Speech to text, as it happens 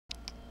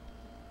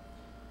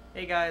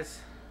Hey guys,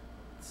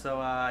 so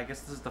I guess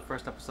this is the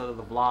first episode of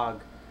the vlog.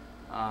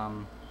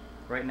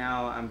 Right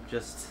now I'm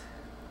just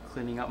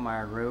cleaning up my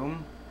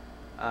room,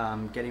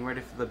 getting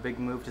ready for the big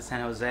move to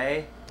San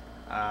Jose.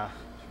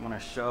 Just want to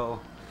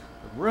show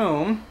the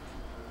room.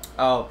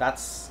 Oh, that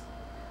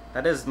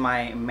is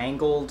my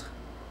mangled,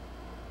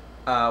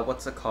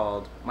 what's it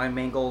called? My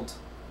mangled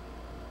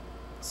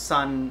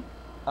sun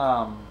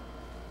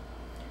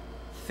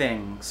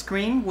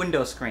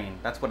window screen.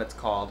 That's what it's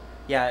called.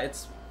 Yeah,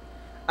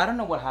 I don't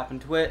know what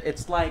happened to it.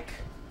 It's like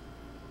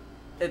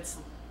it's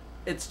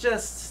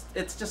just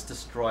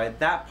destroyed.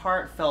 That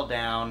part fell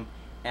down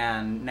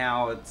and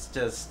now it's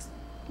just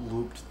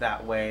looped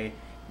that way.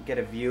 You get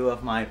a view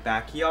of my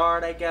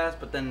backyard, I guess,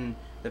 but then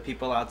the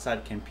people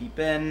outside can peep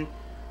in.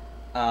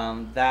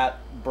 That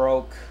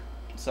broke,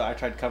 so I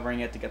tried covering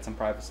it to get some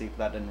privacy, but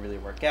that didn't really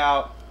work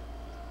out.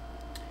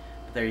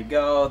 But there you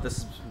go.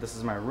 This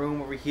is my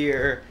room over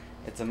here.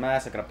 It's a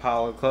mess. I got a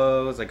pile of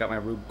clothes. I got my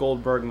Rube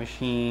Goldberg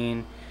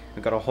machine.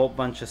 I've got a whole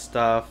bunch of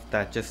stuff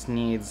that just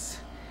needs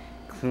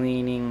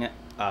cleaning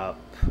up,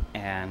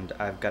 and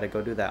I've got to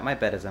go do that. My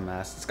bed is a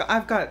mess.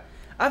 I've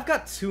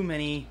got too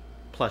many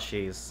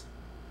plushies,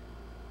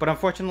 but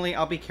unfortunately,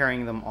 I'll be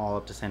carrying them all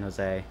up to San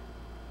Jose.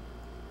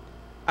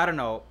 I don't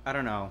know.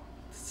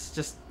 It's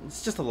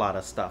just a lot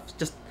of stuff.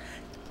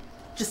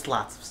 Just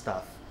lots of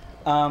stuff.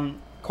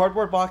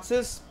 Cardboard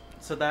boxes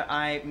so that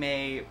I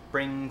may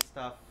bring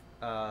stuff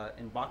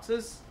in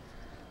boxes.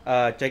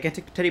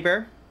 Gigantic teddy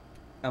bear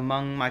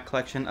among my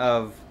collection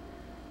of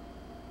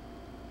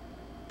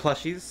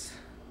plushies.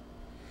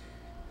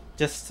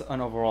 Just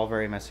an overall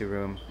very messy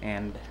room,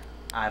 and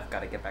I've got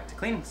to get back to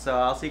cleaning, so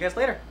I'll see you guys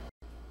later.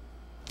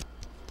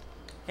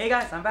 Hey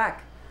guys, I'm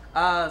back.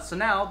 So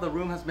now the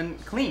room has been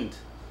cleaned.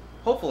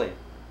 Hopefully.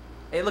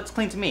 It looks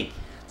clean to me.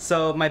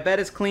 So my bed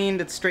is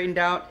cleaned, it's straightened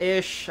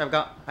out-ish.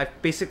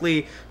 I've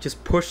basically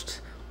just pushed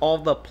all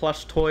the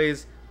plush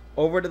toys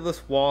over to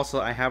this wall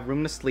so I have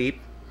room to sleep.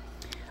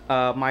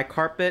 My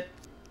carpet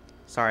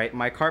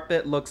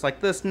looks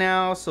like this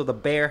now, so the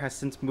bear has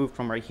since moved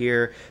from right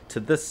here to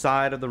this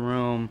side of the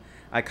room.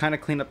 I kind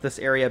of cleaned up this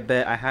area a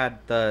bit. I had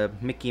the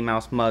Mickey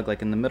Mouse mug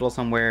like in the middle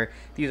somewhere.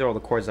 These are all the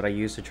cords that I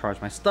use to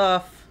charge my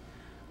stuff.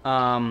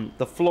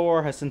 The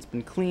floor has since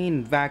been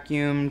cleaned and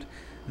vacuumed.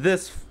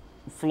 This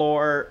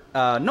floor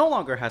no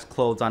longer has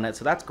clothes on it,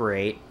 so that's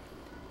great.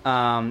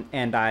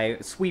 And I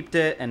sweeped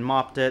it and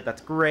mopped it.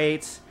 That's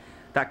great.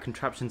 That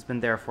contraption's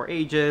been there for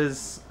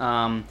ages.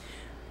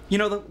 You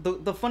know,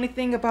 the funny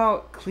thing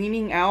about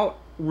cleaning out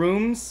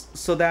rooms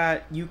so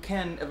that you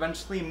can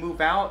eventually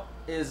move out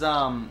is,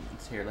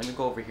 here, let me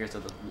go over here so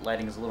the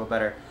lighting is a little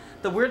better.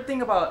 The weird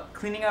thing about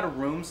cleaning out of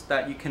rooms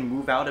that you can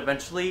move out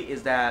eventually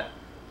is that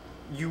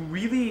you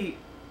really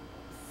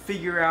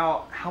figure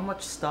out how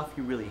much stuff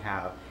you really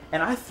have.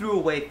 And I threw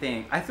away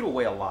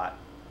a lot.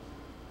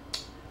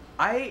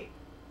 I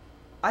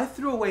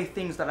threw away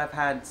things that I've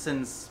had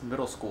since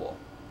middle school.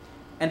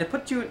 And to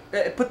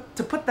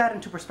put that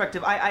into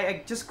perspective,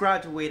 I just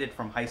graduated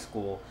from high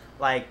school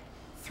like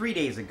 3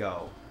 days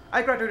ago.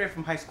 I graduated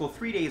from high school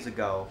 3 days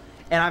ago,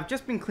 and I've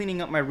just been cleaning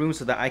up my room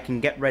so that I can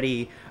get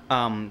ready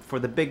for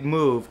the big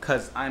move,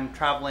 because I'm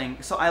traveling.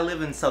 So I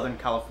live in Southern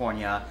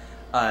California,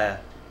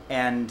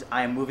 and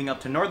I'm moving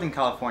up to Northern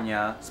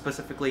California,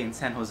 specifically in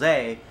San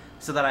Jose,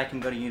 so that I can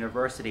go to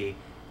university.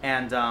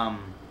 And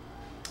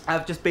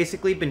I've just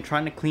basically been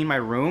trying to clean my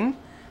room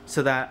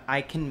so that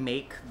I can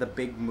make the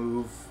big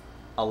move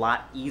a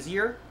lot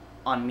easier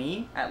on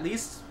me, at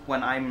least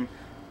when I'm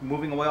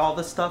moving away all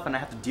this stuff and I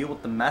have to deal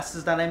with the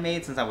messes that I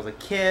made since I was a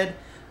kid.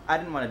 I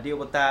didn't want to deal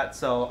with that,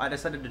 so I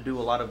decided to do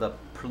a lot of the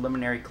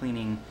preliminary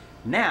cleaning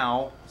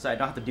now so I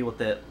don't have to deal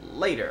with it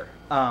later.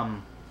 But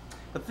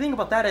the thing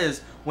about that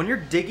is, when you're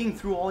digging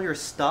through all your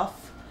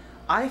stuff,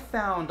 I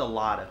found a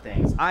lot of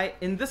things.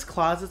 In this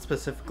closet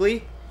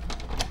specifically,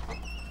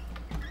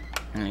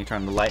 let me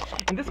turn the light.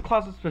 In this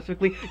closet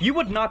specifically, you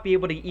would not be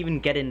able to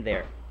even get in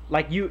there.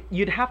 Like,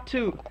 you'd have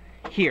to,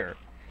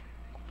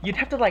 you'd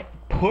have to like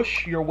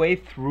push your way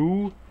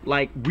through,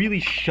 like really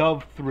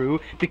shove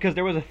through, because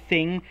there was a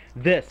thing,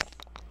 this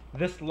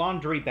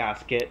laundry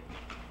basket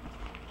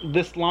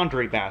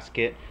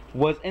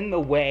was in the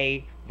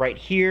way right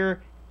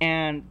here,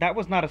 and that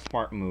was not a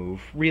smart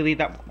move. Really,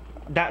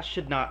 that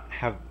should not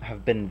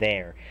have been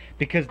there,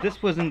 because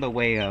this was in the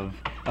way of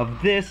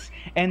this.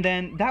 And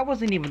then that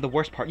wasn't even the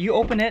worst part. You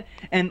open it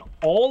and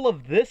all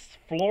of this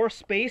floor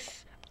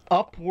space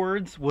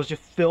upwards was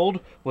just filled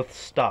with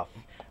stuff,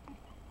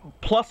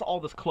 plus all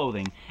this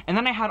clothing. And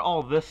then I had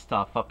all this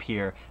stuff up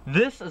here.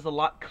 This is a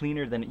lot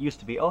cleaner than it used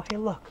to be. Oh, hey,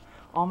 look,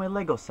 all my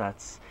Lego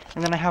sets.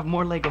 And then I have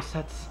more Lego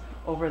sets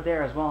over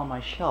there as well on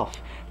my shelf.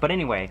 But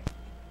anyway,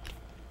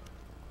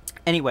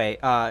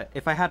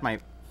 if I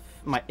had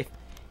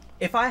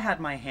if I had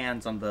my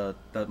hands on the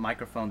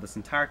microphone this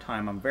entire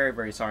time, I'm very,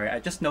 very sorry. I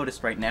just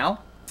noticed right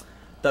now,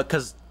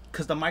 because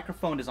the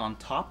microphone is on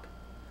top,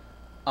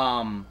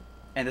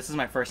 and this is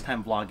my first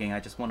time vlogging. I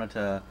just wanted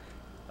to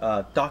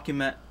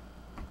document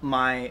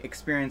my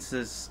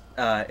experiences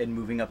in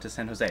moving up to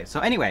San Jose. So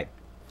anyway,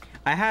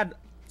 I had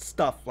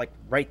stuff like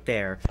right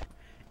there.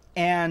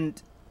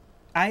 And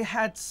I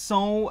had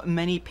so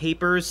many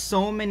papers,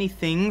 so many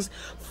things,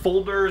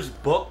 folders,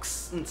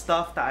 books, and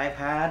stuff that I've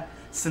had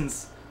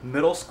since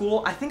middle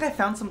school. I think I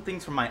found some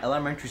things from my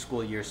elementary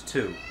school years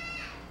too.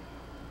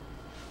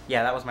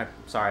 Yeah, that was my,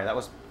 sorry, that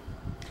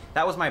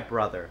was my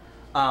brother.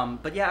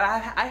 But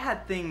yeah, I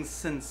had things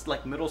since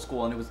like middle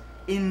school, and it was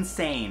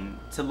insane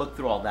to look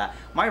through all that.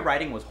 My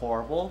writing was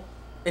horrible.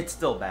 It's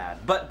still bad,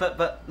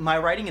 but my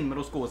writing in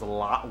middle school was a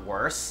lot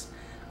worse.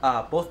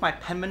 Both my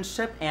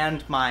penmanship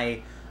and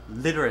my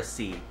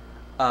literacy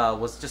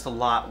was just a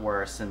lot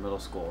worse in middle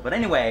school. But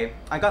anyway,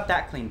 I got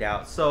that cleaned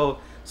out. So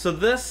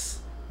this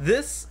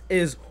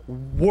is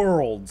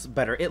worlds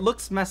better. It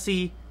looks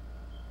messy.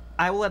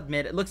 I will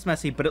admit it looks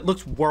messy, but it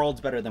looks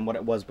worlds better than what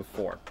it was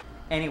before.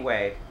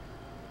 Anyway,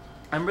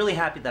 I'm really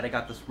happy that I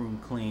got this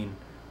room clean.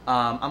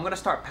 I'm gonna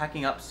start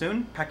packing up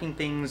soon, packing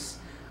things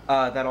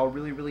that I'll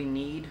really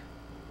need.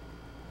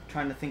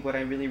 Trying to think what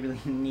I really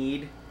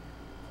need.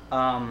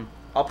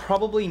 I'll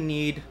probably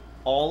need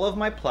all of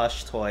my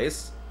plush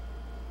toys.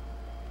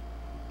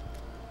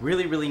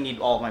 Really need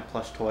all of my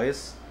plush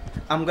toys.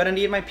 I'm gonna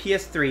need my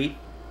PS3,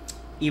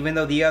 even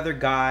though the other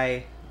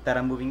guy that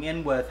I'm moving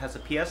in with has a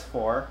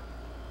PS4.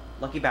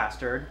 Lucky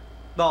bastard.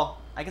 Well,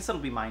 I guess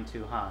it'll be mine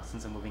too, huh,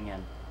 since I'm moving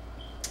in.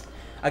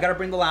 I gotta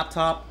bring the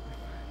laptop.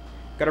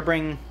 Gotta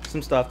bring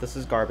some stuff. This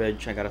is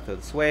garbage. I gotta throw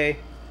this away.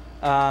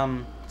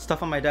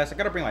 Stuff on my desk. I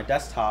gotta bring my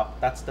desktop.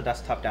 That's the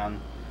desktop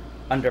down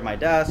under my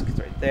desk. It's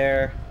right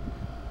there.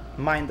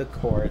 Mind the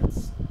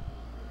cords.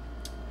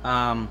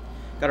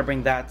 Gotta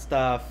bring that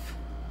stuff.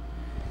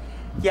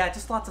 Yeah,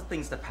 just lots of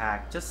things to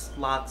pack. Just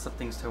lots of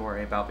things to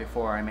worry about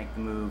before I make the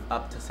move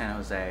up to San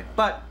Jose.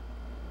 But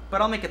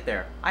I'll make it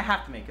there. I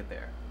have to make it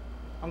there.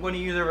 I'm going to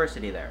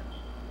university there.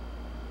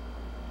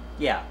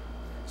 Yeah.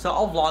 So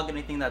I'll vlog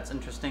anything that's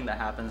interesting that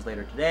happens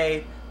later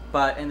today.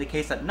 But in the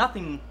case that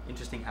nothing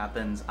interesting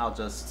happens, I'll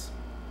just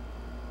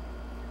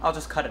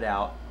cut it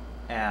out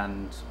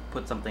and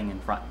put something in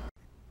front.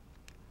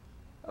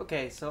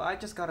 Okay, so I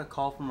just got a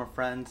call from a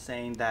friend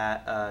saying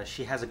that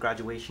she has a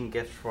graduation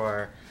gift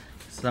for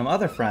some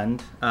other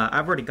friend.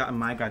 I've already gotten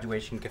my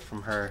graduation gift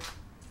from her.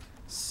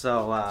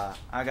 So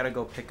I gotta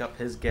go pick up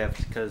his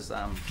gift because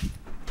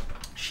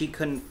she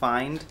couldn't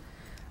find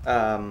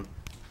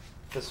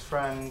this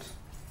friend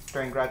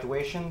during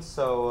graduation.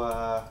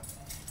 So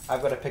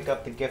I've got to pick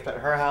up the gift at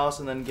her house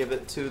and then give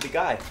it to the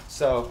guy.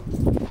 So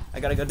I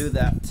gotta go do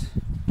that.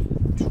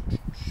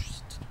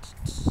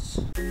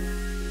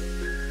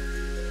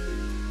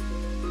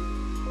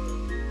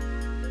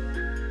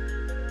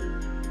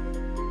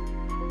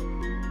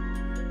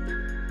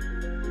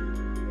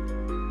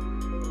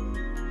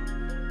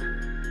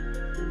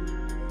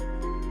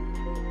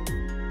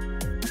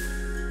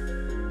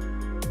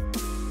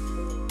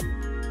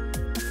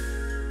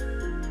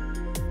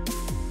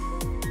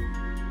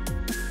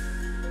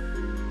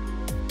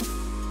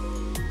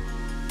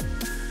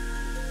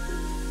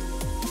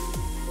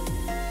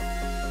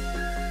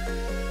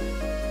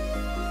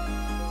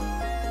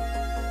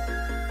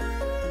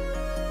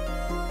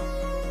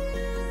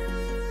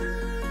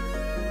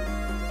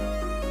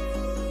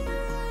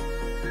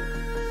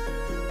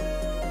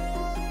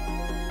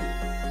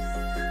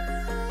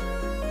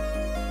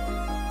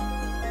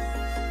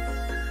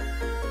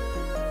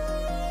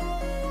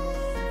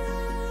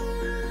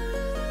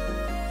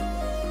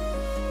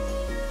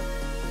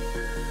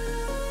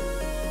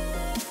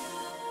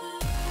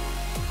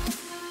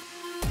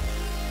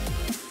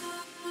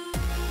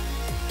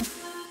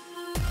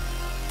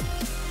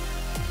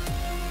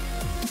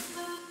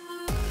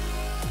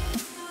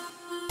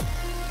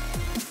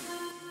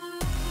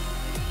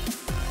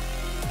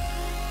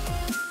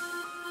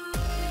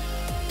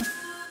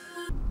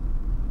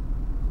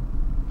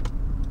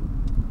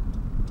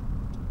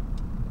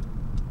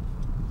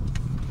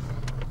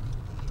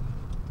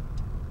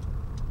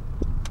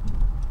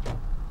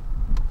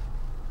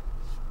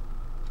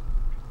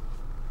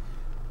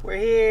 We're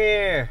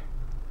here!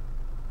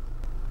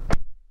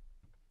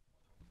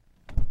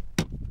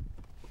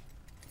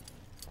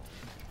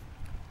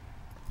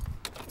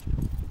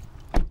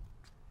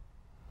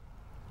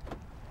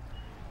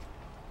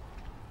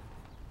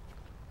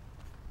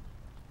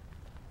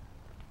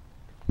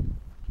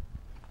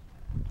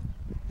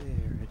 There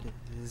it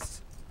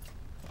is.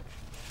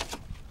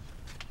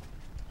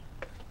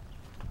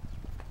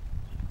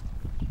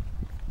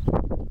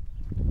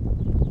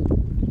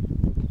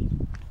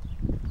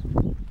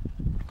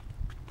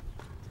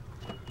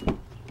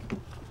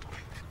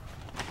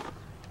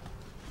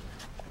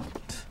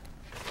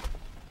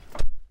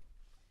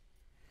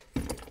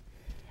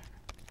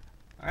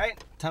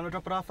 Alright, time to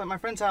drop it off at my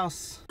friend's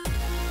house.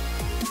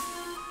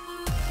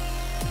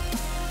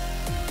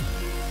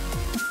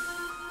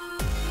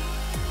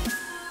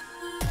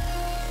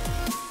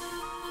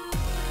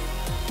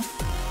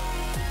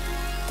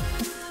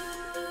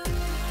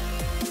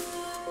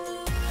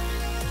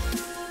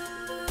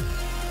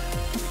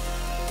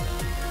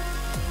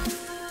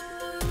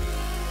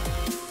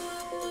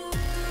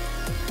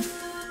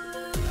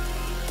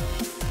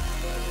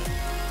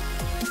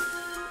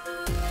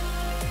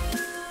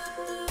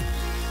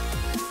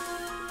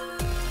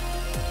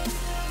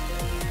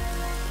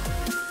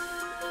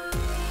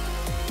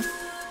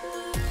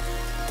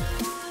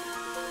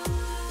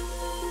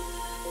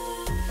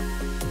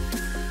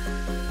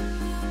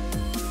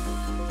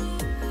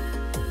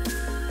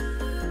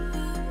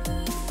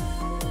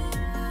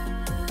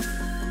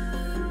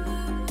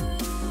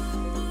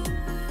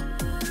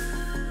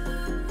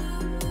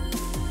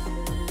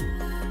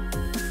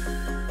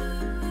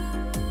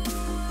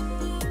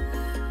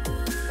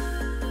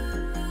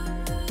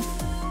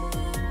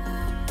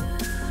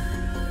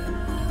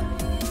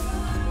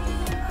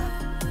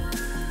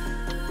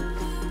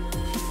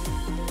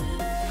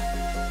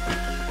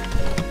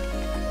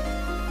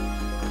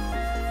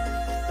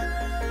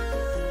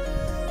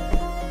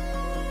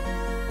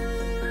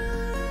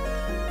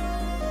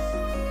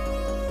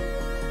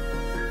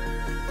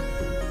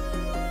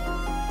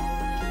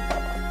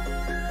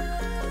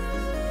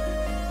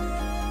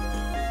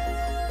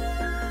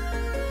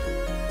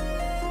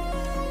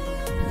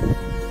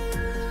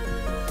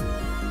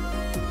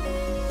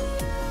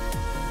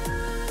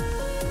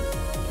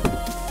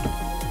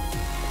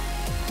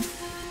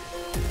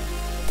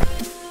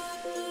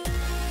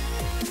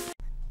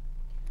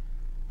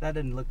 That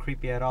didn't look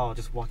creepy at all,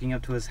 just walking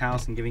up to his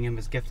house and giving him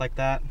his gift like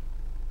that.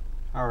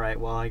 Alright,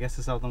 well, I guess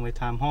it's the only way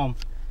time home.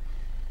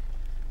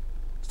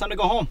 It's time to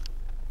go home.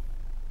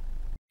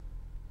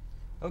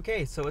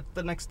 Okay, so it's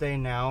the next day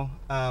now.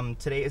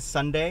 Today is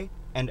Sunday,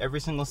 and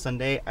every single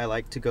Sunday I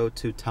like to go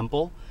to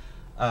temple.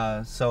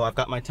 So I've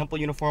got my temple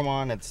uniform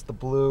on. It's the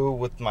blue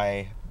with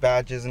my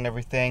badges and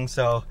everything.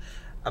 So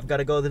I've got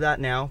to go to that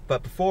now.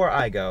 But before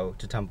I go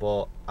to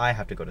temple, I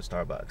have to go to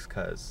Starbucks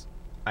because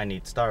I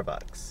need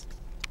Starbucks.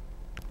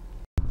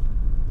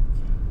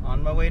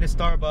 On my way to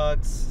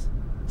Starbucks.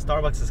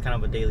 Starbucks is kind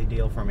of a daily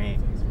deal for me.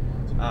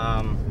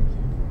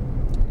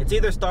 It's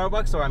either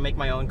Starbucks or I make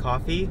my own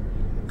coffee,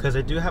 because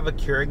I do have a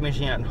Keurig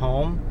machine at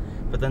home,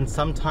 but then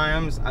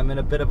sometimes I'm in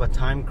a bit of a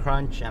time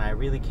crunch and I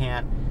really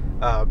can't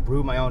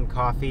brew my own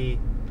coffee,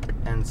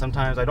 and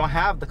sometimes I don't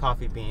have the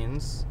coffee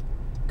beans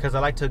because I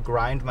like to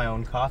grind my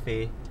own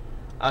coffee.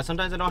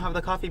 Sometimes I don't have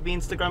the coffee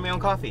beans to grind my own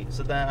coffee,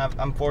 so then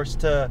I'm forced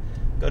to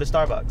go to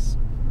Starbucks.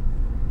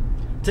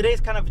 Today's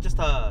kind of just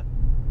a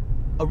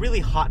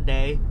really hot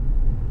day,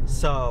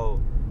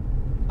 so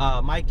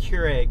my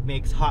Keurig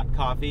makes hot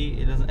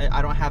coffee.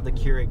 I don't have the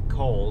Keurig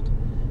cold.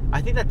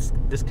 I think that's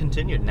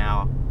discontinued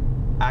now,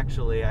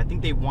 actually. I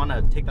think they want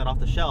to take that off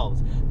the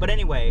shelves. But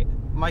anyway,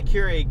 my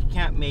Keurig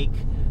can't make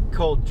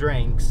cold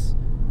drinks,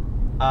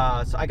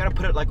 so I gotta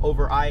put it like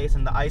over ice,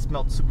 and the ice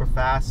melts super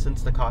fast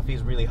since the coffee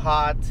is really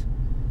hot.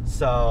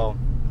 So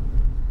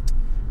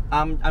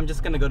I'm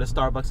just gonna go to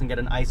Starbucks and get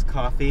an iced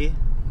coffee.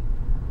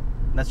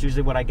 That's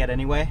usually what I get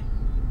anyway.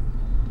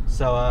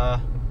 So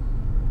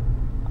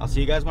I'll see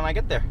you guys when I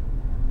get there.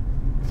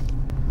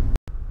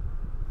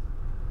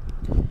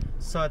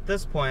 So at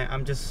this point,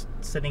 I'm just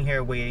sitting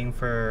here waiting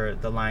for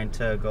the line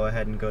to go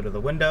ahead and go to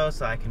the window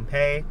so I can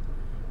pay.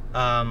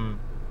 I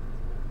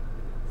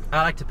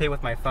like to pay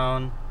with my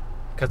phone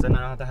because then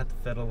I don't have to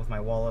fiddle with my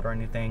wallet or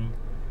anything.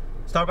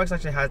 Starbucks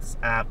actually has this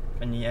app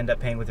and you end up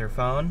paying with your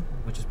phone,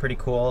 which is pretty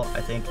cool.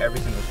 I think every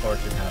single store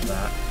should have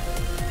that.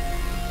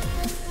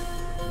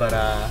 But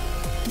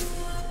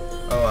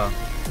oh well.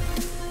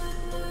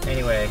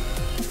 Anyway,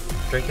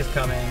 drink is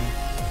coming.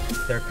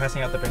 They're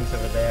passing out the drinks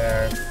over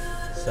there.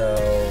 So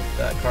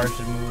that car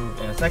should move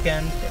in a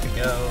second. There we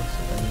go.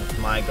 So then it's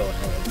my go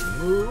ahead to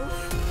move.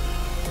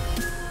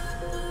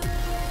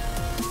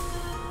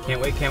 Can't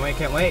wait, can't wait,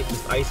 can't wait.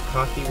 Just iced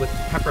coffee with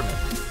peppermint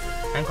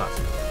and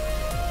coffee.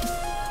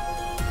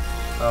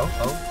 Oh,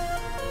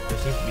 there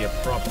seems to be a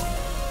problem.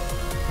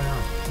 What's going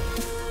on?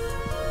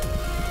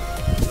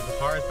 So the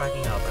car is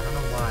backing up. I don't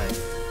know why.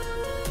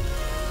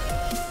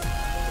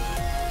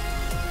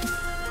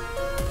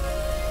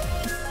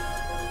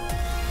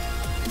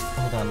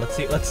 Hold on, let's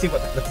see what's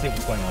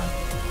going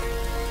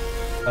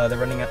on. They're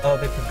running out. Oh,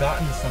 they've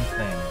forgotten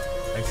something.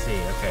 I see.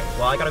 Okay.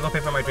 Well, I gotta go pay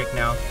for my drink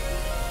now.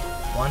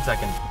 1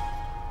 second.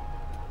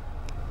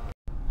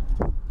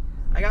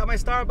 I got my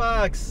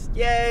Starbucks!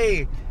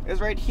 Yay!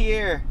 It's right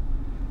here.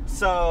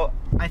 So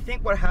I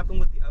think what happened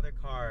with the other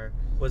car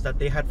was that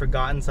they had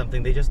forgotten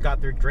something. They just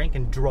got their drink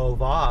and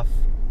drove off.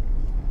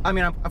 I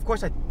mean, of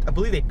course, I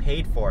believe they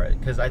paid for it,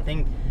 because I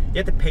think you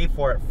have to pay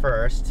for it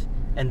first,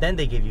 and then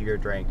they give you your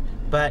drink.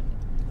 But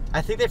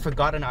I think they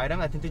forgot an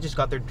item. I think they just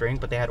got their drink,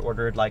 but they had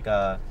ordered like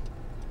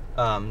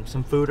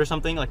some food or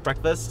something, like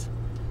breakfast.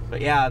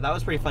 But yeah, that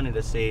was pretty funny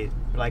to see.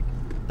 Like,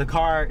 the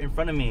car in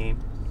front of me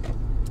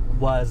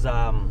was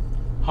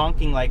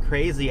honking like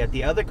crazy at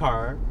the other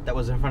car that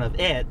was in front of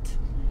it,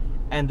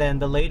 and then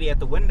the lady at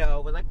the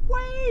window was like,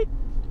 "Wait,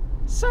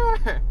 sir!"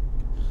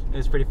 It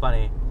was pretty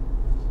funny.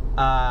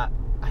 I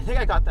think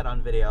I got that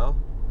on video.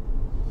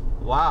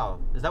 Wow,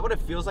 is that what it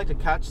feels like to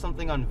catch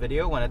something on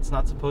video when it's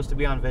not supposed to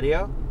be on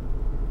video?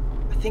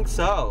 I think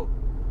so.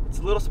 It's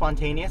a little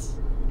spontaneous,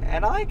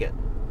 and I like it.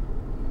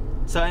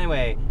 So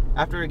anyway,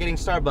 after getting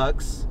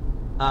Starbucks,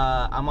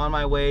 I'm on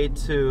my way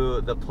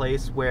to the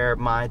place where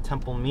my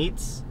temple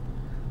meets.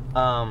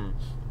 I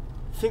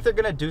think they're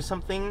gonna do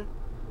something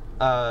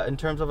in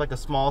terms of like a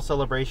small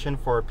celebration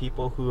for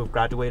people who have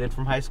graduated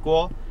from high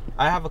school.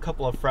 I have a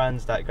couple of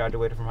friends that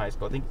graduated from high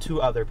school. I think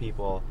 2 other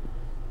people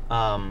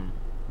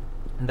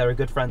that are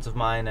good friends of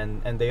mine,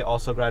 and they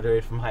also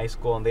graduated from high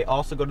school, and they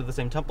also go to the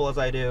same temple as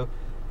I do.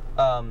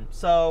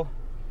 So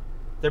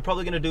they're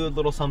probably gonna do a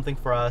little something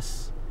for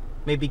us.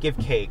 Maybe give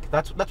cake.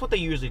 That's what they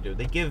usually do.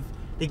 They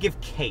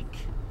give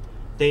cake.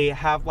 They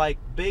have like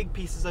big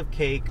pieces of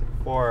cake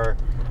for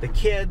the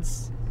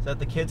kids so that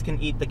the kids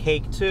can eat the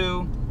cake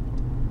too.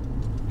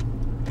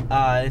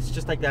 It's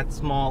just like that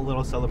small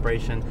little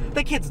celebration.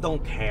 The kids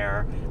don't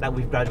care that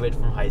we've graduated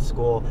from high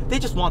school. They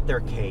just want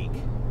their cake.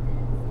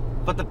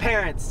 But the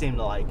parents seem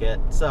to like it,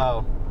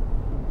 so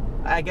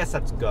I guess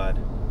that's good.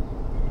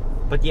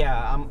 But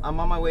yeah, I'm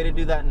on my way to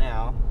do that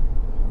now.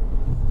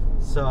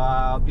 So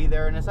I'll be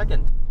there in a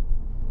second.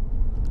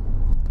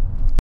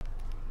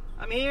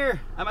 I'm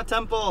here. I'm at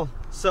temple.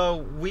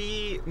 So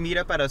we meet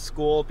up at a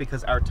school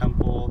because our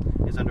temple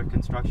is under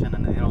construction,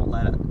 and they don't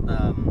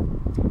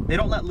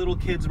let little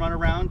kids run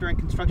around during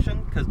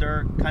construction because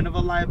they're kind of a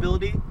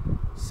liability.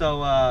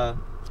 So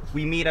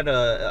we meet at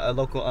a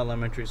local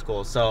elementary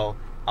school. So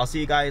I'll see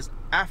you guys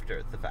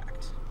after the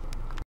fact.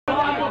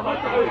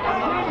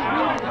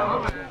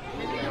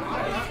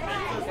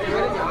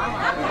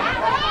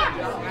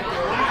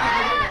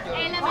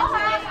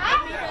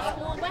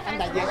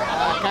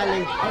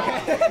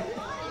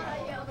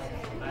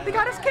 They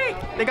got us cake!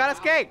 They got us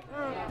cake!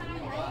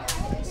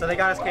 So they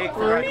got us cake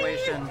for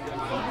graduation.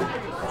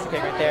 There's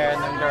cake right there,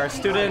 and then there are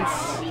students.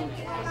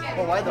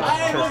 Oh, why the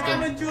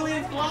Tristan? I'm in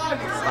Julian's vlog!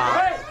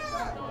 Stop.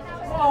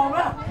 Oh,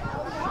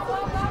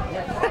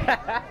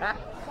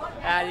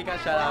 ah, you got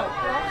shut up.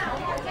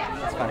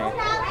 It's funny.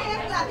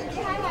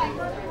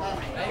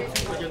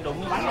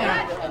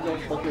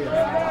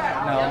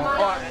 No.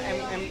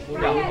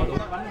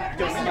 Em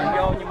chụp cái nhận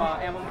vô nhưng mà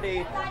em không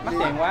đi mắc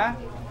tiền quá.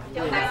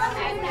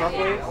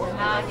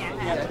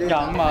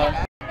 Chọn mời.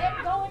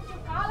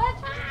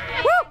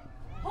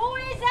 Who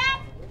is that?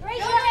 Raise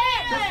your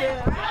hand.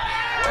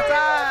 That's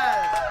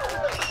us.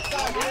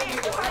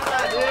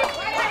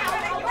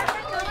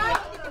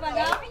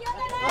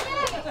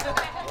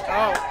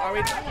 Oh, are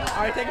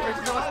we taking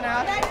pictures of us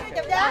now?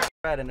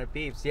 Red and it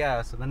beeps,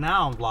 yeah. So then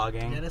now I'm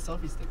vlogging. Get a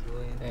selfie stick,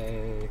 Julian.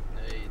 Hey.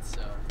 Hey, it's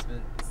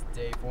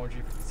day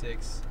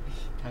 456.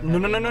 No.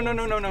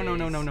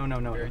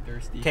 Very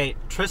thirsty. Okay,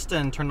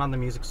 Tristan turned on the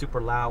music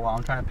super loud while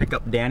I'm trying to pick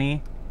up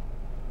Danny.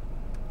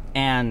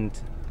 And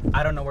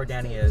I don't know where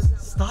Danny is.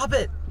 Stop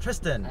it,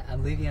 Tristan.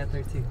 I'm leaving at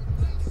 13.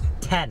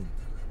 10.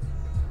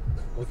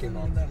 Okay,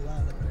 Mom.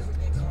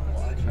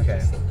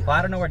 Okay. Well,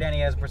 I don't know where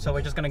Danny is, so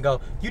we're just gonna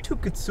go.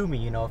 YouTube could sue me,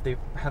 you know, if they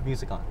have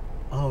music on.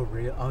 Oh,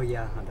 real? Oh,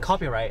 yeah.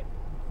 Copyright.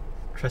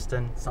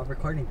 Tristan. Stop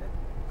recording then.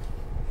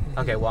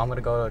 Okay, well, I'm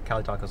gonna go to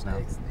Cali Tacos now.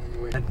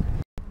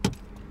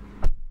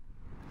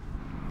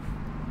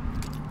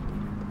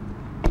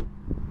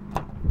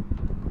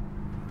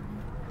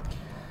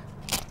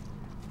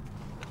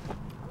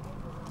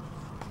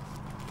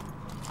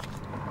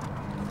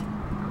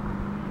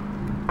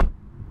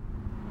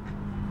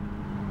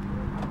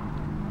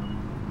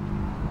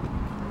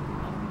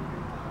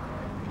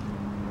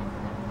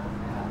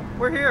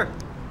 We're here.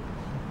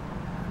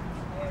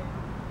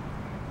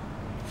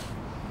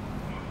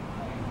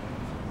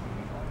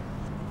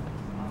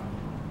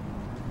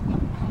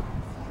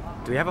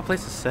 Do we have a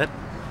place to sit?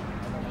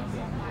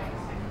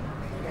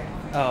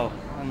 Oh,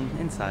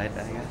 inside,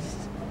 I guess.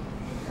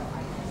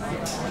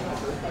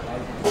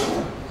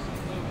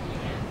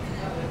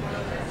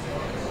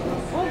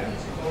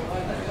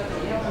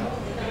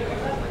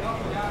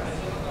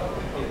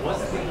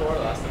 What's the door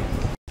last time?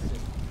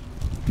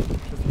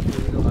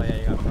 Oh yeah,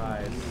 you got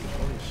fries.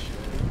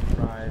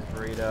 Fries,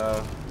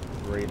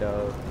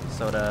 burrito,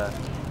 soda,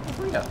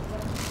 burrito.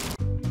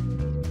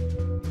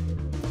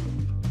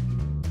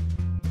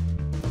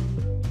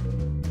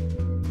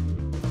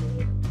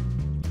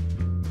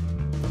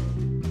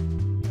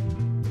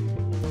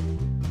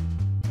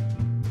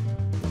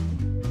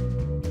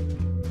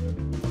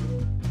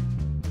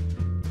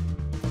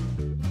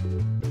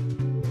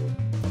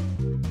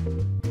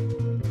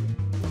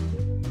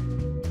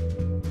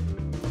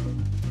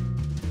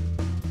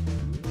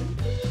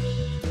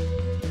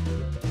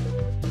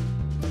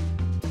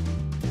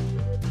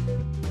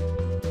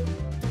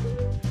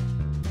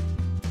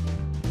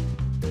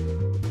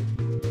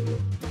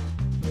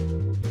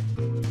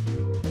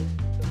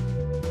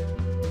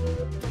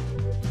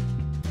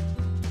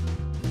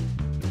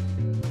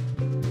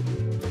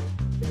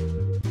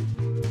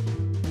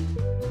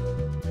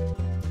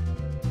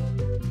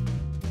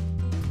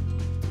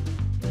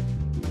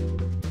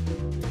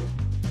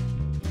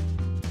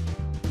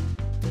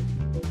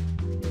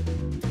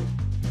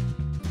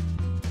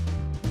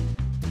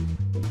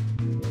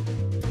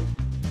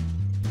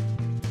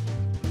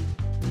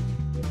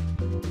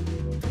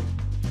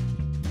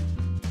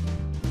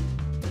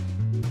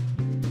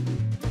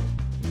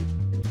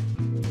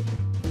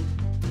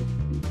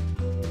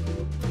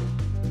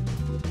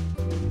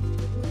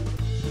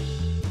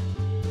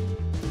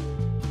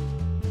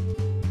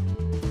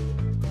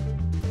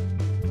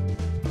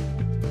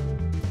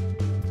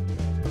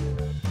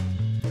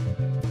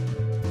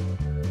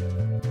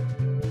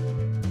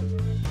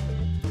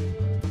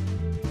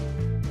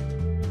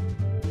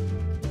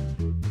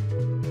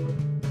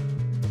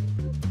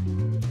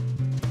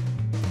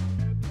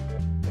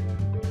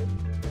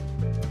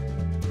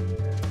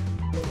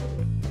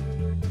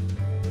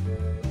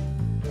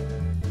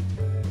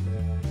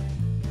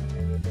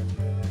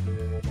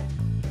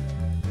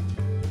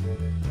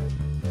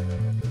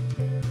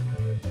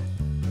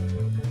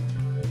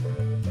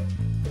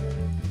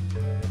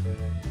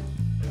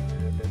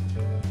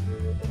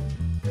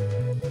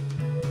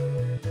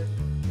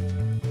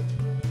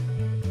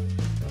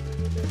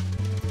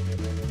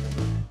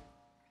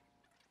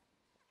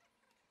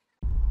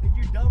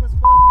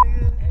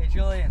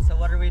 Julian, so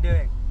what are we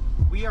doing?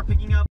 We are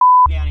picking up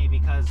Danny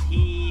because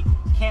he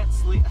can't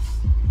sleep.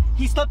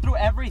 He slept through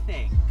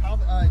everything.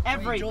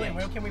 Everything. Julian,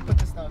 where can we put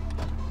this stuff?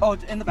 Oh,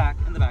 in the back,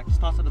 Just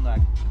toss it in the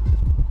back.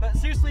 But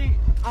seriously,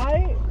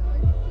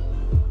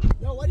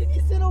 Yo, why didn't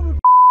you sit over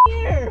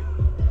here?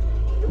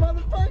 You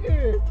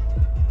motherfucker!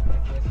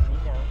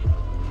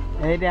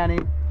 Hey, Danny.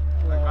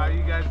 got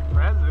you guys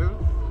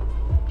presents.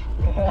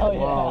 Hell yeah.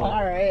 Wow.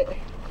 Alright.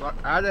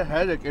 I had a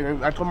headache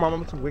and I told my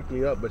mom to wake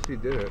me up, but she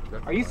didn't.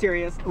 Are you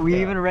serious? We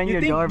even rang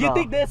your doorbell. You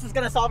think this is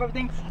gonna solve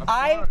everything?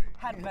 I sorry.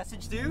 had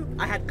messaged you.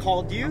 I had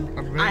called you.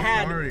 I'm really I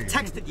had sorry.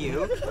 texted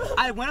you.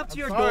 I went up to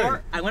your sorry.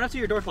 door. I went up to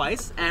your door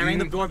twice and I rang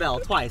the doorbell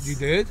twice. You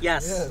did?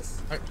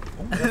 Yes. I,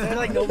 Was there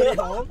like nobody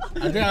home? I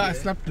think I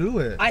slept through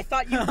it. I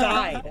thought you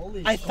died.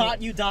 Holy I shit.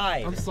 thought you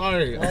died. I'm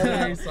sorry. I'm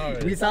very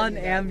sorry. We saw an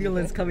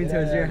ambulance coming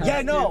towards your house.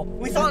 Yeah, no.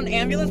 We saw an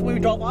ambulance when we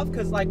drove off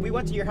because like we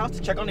went to your house to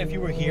check on if you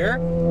were here,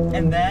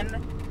 and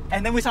then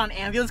we saw an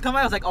ambulance come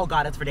by. I was like, oh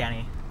god, it's for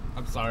Danny.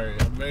 I'm sorry.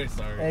 I'm very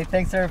sorry. Hey,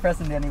 thanks for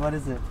pressing, Danny. What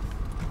is it?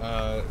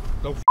 No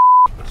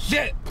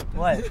shit.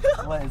 What?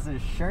 What is it? A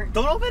shirt?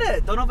 Don't open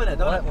it. Don't open it.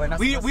 Don't. What? We're not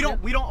we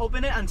supposed to? don't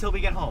open it until we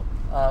get home.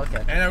 Oh,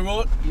 okay. And I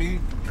wrote,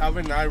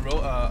 Calvin and I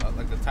wrote,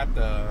 typed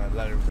the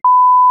letter.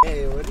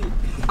 Hey, what do you?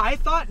 I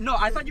thought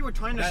you were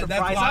trying to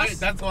surprise us.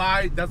 That's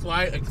why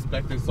I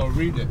expected. So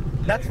read it.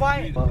 That's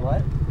why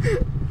What?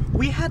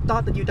 we had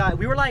thought that you died.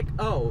 We were like,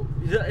 oh,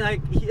 like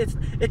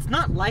it's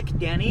not like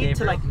Danny to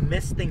Gabriel? like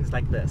miss things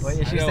like this. Wait,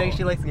 is she I know. saying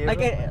she likes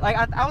Gabriel?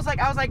 I was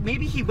like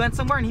maybe he went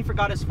somewhere and he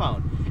forgot his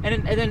phone,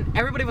 and then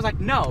everybody was like,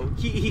 no,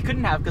 he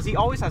couldn't have because he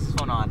always has his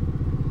phone on.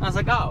 And I was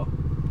like, oh,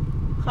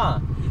 huh.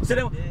 So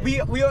then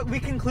we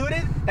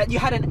concluded that you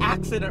had an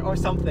accident or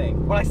something,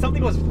 or like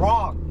something was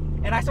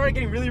wrong, and I started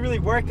getting really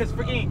worried because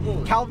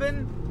freaking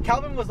Calvin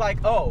was like,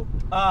 oh,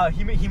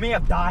 he may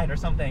have died or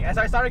something, and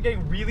so I started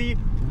getting really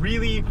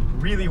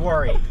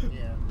worried.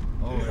 Yeah.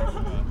 Oh my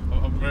god.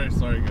 I'm very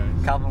sorry,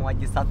 guys. Calvin,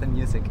 why'd you stop the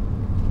music?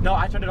 No,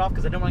 I turned it off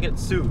because I didn't want to get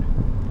sued.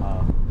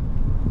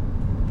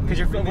 Because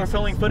we're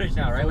filming footage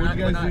now, right? So what do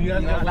you guys do? You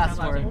guys You got can fast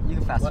forward. You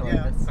can fast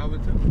forward this.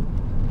 Calvin too.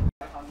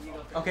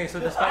 Okay, so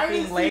despite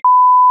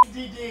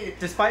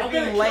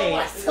being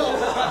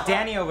late,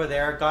 Danny over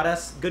there got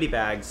us goodie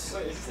bags.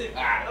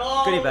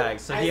 Goodie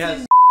bags. So he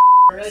has.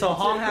 So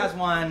Hong has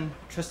one.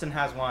 Tristan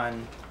has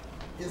one.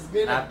 It's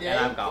been a day.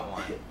 And I've got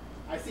one.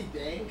 I see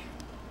dank.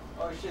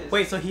 Oh shit.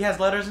 Wait, so he has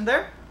letters in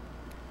there?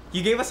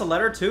 You gave us a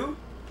letter too?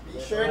 Be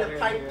sure to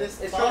pipe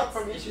this It's thought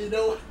short from each. You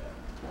know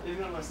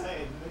what I'm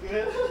saying?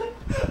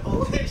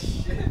 Holy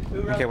shit.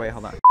 Okay, wait,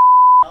 hold on.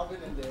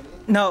 Alvin and Danny.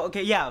 No,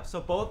 okay, yeah.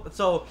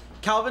 So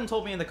Calvin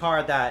told me in the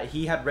car that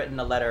he had written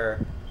a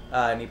letter,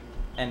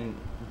 and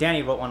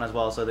Danny wrote one as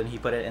well. So then he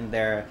put it in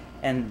there,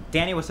 and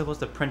Danny was supposed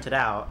to print it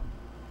out.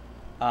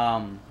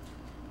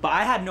 But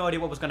I had no idea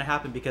what was gonna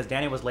happen because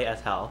Danny was late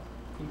as hell,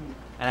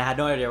 and I had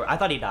no idea. I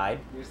thought he died.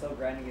 You're still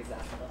grinding his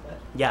ass about that?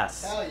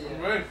 Yes. Hell I'm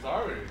yeah. very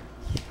sorry.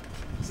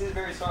 He's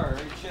very sorry.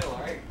 Alright, chill.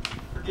 Alright.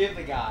 Forgive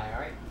the guy.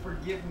 Alright.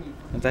 Forgive me.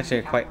 It's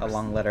actually quite a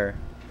long letter.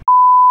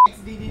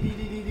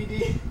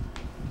 XDDDDDD.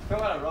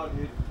 Come on, wrong,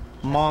 dude.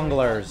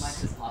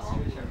 Monglers.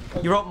 Ostrich.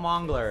 You wrote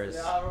Monglers.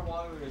 Yeah, we're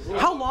monglers.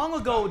 How long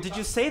ago did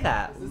you say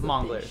that, Is this a pink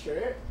Monglers?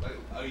 shirt? Like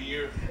a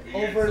year.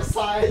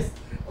 Oversized,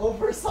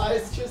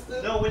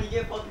 Tristan. No, when you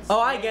get fucking.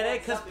 Oh, I get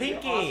it, 'cause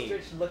Pinky.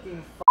 Ostrich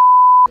looking.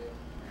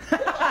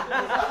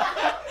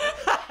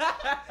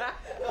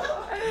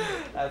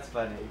 That's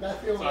funny.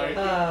 That feel Sorry.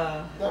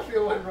 that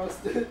feel when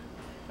roasted.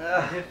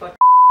 Hit fuck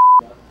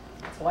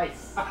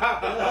twice.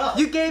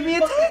 You gave me a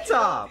tank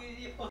top.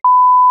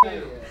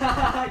 Yeah.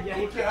 Have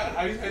you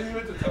guys seen him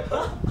at the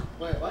temple?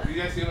 Wait, what?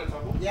 You guys see him at the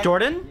temple? Yeah.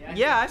 Jordan? Yeah.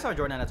 Yeah, I saw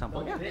Jordan at some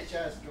point. Yeah, Bitch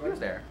ass he Jordan. was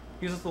there.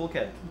 He was this little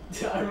kid,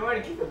 I remember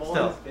to keep the ball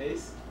Still. in his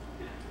face.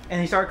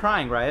 and he started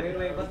crying, right?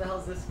 Wait, what the hell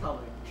is this colour?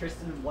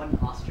 Tristan won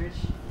ostrich?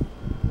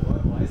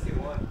 What? Why is he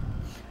one?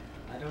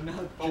 I don't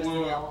know. Oh,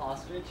 Tristan wait. L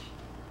ostrich?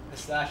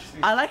 Slash.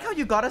 I like how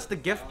you got us the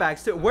gift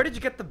bags too. Where did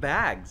you get the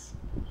bags?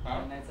 Huh?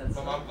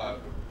 My mom got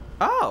it.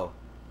 Oh,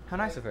 how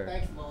nice of her.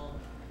 Thanks, mom.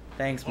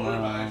 Thanks, Oh, my.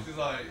 mom. She's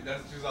like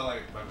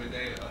my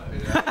midday.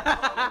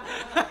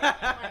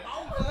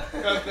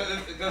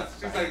 Because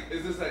she's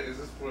like, is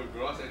this for a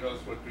girl? I said no,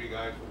 it's for 3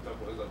 guys from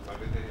temple. It's like my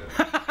midday.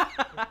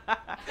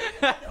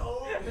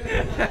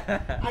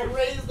 I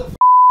raised the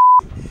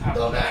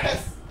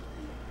dumbass.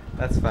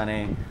 That's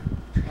funny.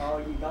 Oh,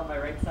 you got my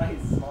right size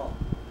small.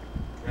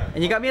 Yeah.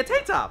 And you got me a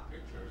tank top.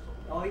 Picture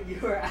Oh, or you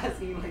were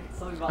asking like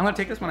something about. I'm gonna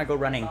take this when I go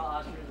running. I saw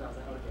ostrich, I was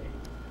like, okay.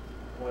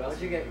 What else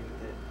did you get?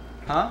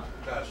 Huh? something.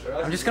 Yeah,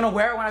 sure. I'm just gonna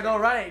wear it when I go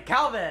running. When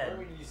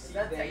Calvin. you see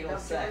that the tank anal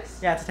top sex.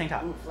 Yeah, it's a tank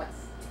top. Ooh, flex.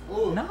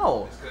 Ooh.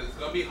 No. It's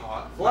gonna be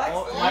hot. Flex, My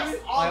old- dude. my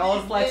All old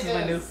these flex is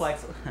my new niggas.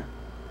 flex.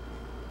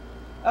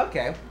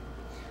 Okay.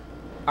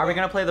 Are we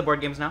gonna play the board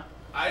games now?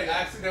 I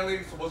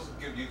accidentally supposed to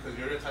give you because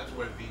you're the type to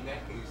wear V-neck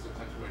and you still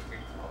type to wear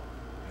tank top.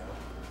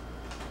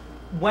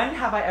 When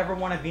have I ever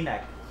worn a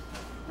V-neck?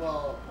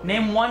 Well,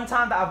 Name one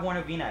time that I've worn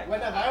a V-neck.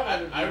 when have I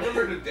wanted to I do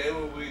remember the day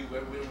when we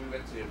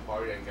went to your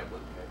party and kept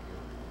looking at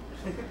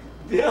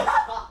you. Your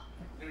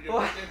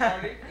birthday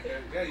party?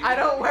 Yeah, you I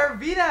don't did. wear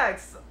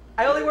V-necks.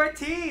 I only wear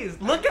tees.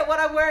 Look at what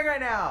I'm wearing right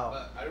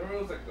now. I remember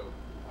it was like the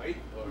white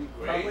or You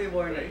gray. probably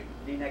worn gray.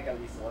 a V-neck at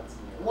least once in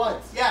your life.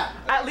 Once, yeah.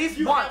 At least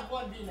You one. have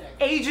one V-neck.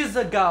 Ages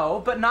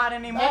ago, but not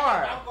anymore.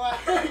 I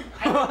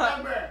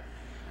remember.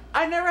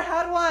 I never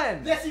had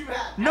one. Yes, you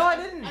have. No, I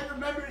didn't. I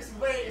remember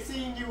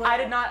seeing you. I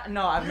did not.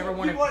 No, I've never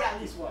worn You it. won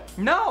at least one.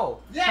 No.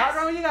 Yes. What's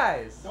wrong with you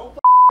guys? Don't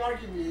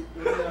argue me.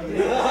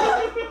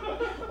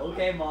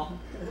 Okay, mom.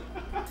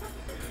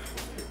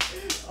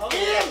 Oh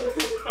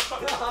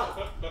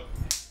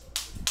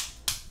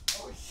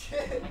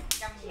shit.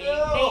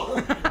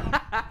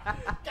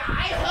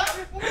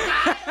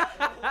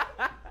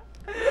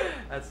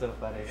 That's so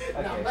funny.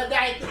 But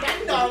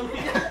I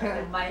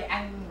don't. My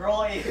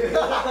Android.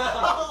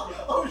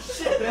 Oh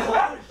shit.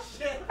 Oh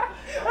shit.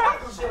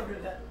 Oh shit.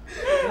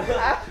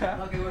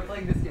 Okay, we're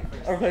playing this game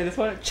first. Or play this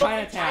one.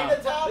 Chinatown.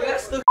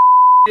 That's the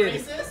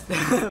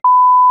Racist?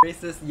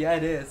 racist. Yeah,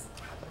 it is.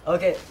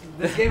 Okay,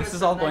 this game This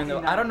is all going though.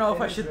 I don't know if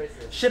I should.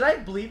 Racist. Should I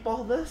bleep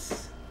all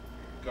this?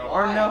 Go.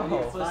 Or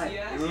no? It's fine.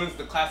 It ruins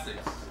the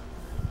classics.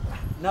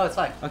 No, it's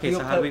fine. Okay, We'll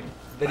so how do put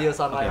we? videos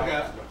on my Okay.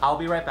 own. Okay. I'll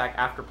be right back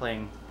after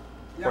playing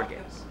board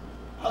games.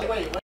 Oh,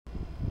 wait.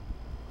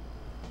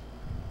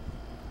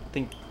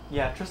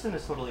 Yeah, Tristan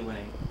is totally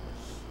winning.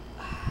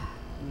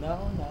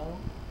 No.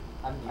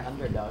 I'm the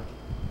underdog.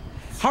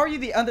 How are you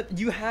the under?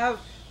 You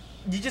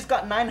just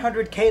got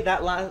 900K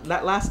that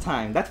last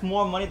time. That's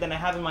more money than I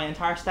have in my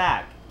entire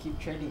stack. Keep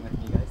trading with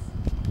me, guys.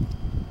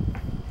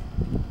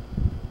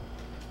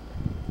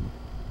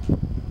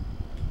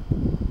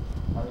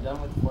 Are we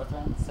done with the fourth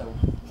round? So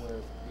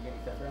we're beginning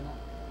fifth round now?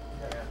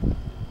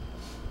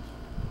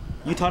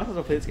 You taught us how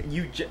to play this game.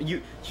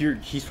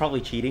 He's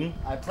probably cheating.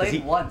 I played he,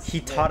 once. He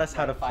with taught us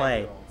how my to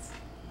play. 5-year-olds.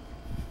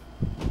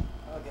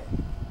 Okay.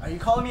 Are you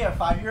calling me a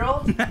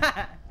 5-year-old?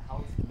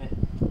 How is it?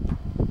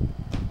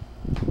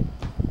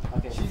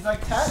 Okay. She's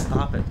like 10.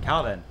 Stop it,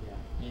 Calvin. Yeah.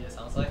 Yeah, it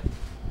sounds like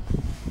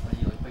when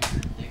you like put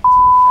your dick to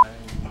a guy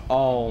and you,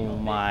 Oh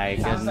my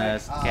Sounds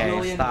goodness. like, Okay,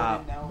 Julian stop.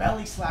 wouldn't know.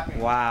 Belly slapping.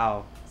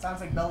 Wow.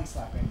 Sounds like belly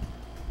slapping.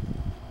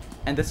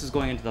 And this is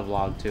going into the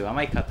vlog too. I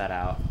might cut that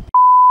out.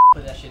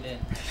 put that shit in.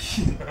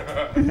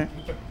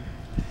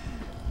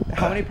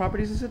 How many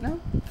properties is it now?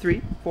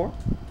 3, 4?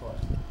 4.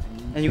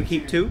 And you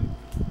keep 2?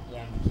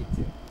 Yeah, and you keep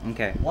 2.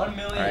 Okay. 1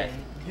 million. Alright.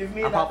 Give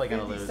me I'm that probably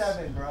gonna lose.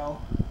 57, bro.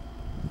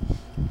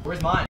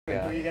 Where's mine? Who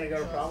are you gonna go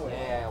to prom with?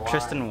 Yeah, I won.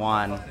 Tristan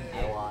won.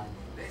 I won.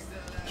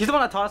 He's the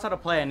one that taught us how to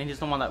play, and he's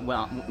the one that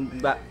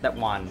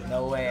won.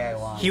 No way I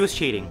won. He was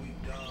cheating.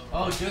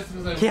 Oh, just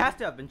because I. He has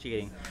to have been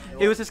cheating.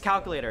 It was his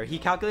calculator. He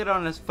calculated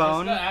on his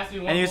phone,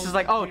 and he was just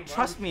like, "Oh,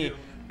 trust me,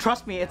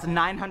 it's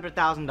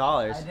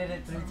 $900,000." I did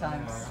it 3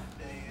 times.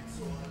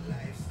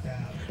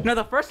 No,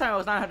 the first time it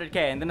was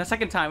 900K, and then the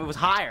second time it was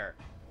higher.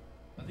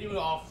 I think we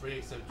were all free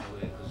except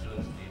Julian because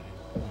Julian's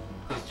gaming.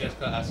 Because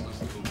Jessica asked us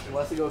to go. He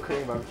wants to go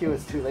Korean barbecue.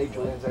 It's too late.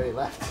 Julian's already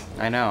left.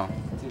 I know.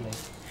 Too late.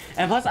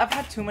 And plus, I've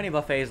had too many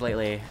buffets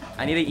lately.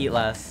 I need to eat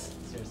less.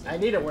 Seriously. I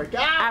need to work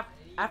out.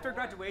 After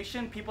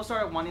graduation, people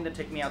started wanting to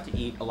take me out to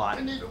eat a lot,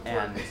 I need to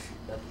and work.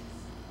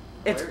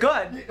 it's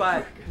good,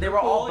 but they were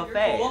all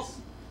buffets.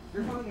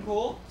 You're fucking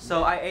cool.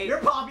 So I ate. You're I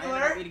ended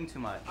popular. up eating too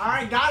much.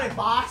 Alright, got it,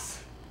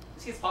 boss.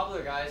 This gets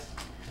popular, guys.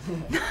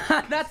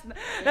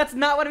 that's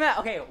not what I meant.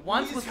 Okay,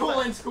 once He's was cool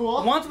with, in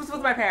school. once was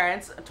with my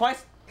parents.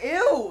 Twice.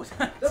 Ew.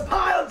 The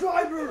pile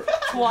driver.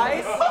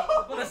 Twice.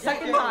 The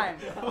second time.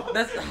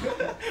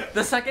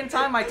 The second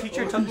time my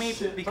teacher took me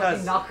because.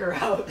 Fucking knock her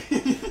out.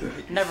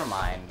 Never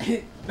mind.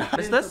 What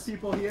is this?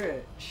 People hear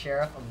it.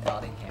 Sheriff of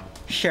Nottingham.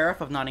 Sheriff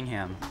of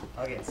Nottingham.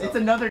 Okay, so It's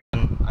another.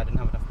 I didn't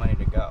have enough money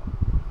to go.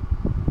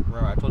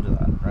 Remember, I told you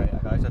that, right? I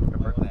got accepted to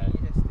Berkeley.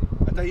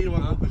 I thought you didn't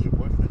want to go because your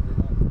boyfriend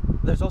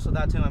did. There's also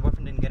that too. My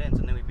boyfriend didn't get in,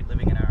 so then we'd be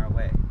living an hour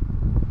away.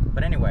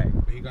 But anyway.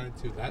 But he got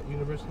into that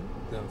university?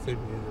 The same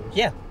university?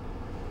 Yeah.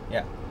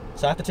 Yeah.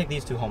 So I have to take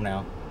these 2 home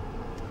now.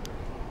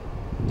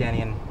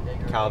 Danny and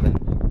Calvin.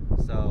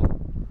 So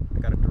I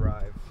gotta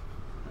drive.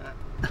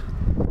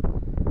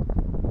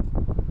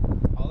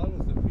 How long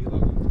is the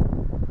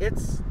vlog?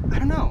 It's I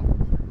don't know.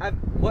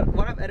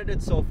 What I've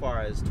edited so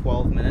far is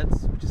 12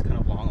 minutes, which is kind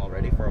of long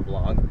already for a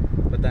vlog.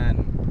 But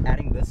then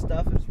adding this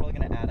stuff is probably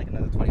gonna add like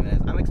another 20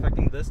 minutes. I'm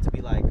expecting this to be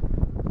like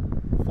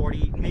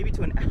 40, maybe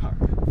to an hour.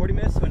 40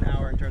 minutes to an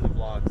hour in terms of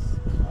vlogs.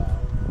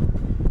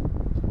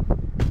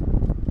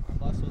 Our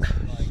vlog's supposed to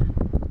be like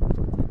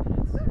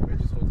 10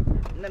 minutes. Just hold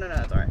the camera. No,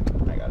 that's alright.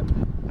 I got it.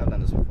 I've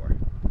done this before.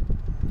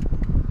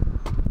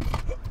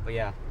 But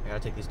yeah, I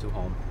gotta take these 2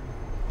 home.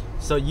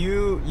 So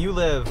you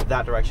live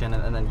that direction,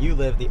 and then you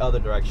live the other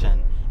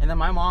direction. And then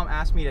my mom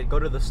asked me to go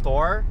to the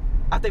store.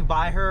 I have to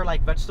buy her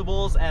like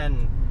vegetables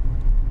and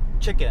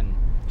chicken.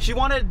 She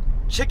wanted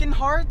chicken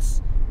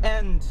hearts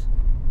and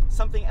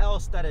something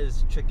else that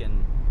is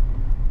chicken.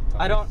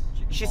 I don't.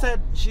 She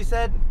said.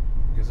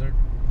 Gizzard?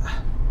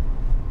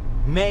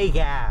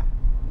 Mega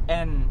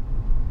and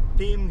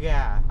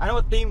Themga. I know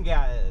what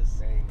Themga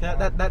is.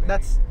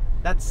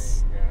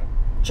 That's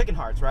chicken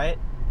hearts, right?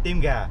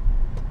 Themga.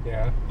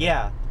 Yeah.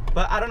 Yeah,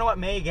 but I don't know what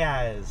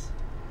Mega is.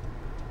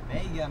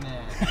 Mega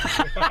Man.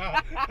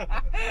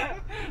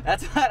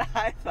 That's what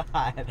I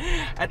thought.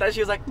 I thought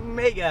she was like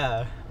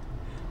Mega.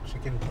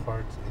 Chicken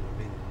parts in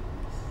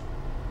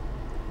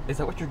Vietnamese. Is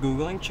that what you're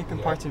googling? Chicken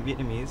Yeah. parts in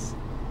Vietnamese?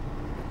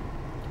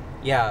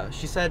 Yeah,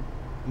 she said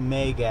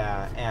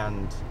Mega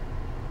and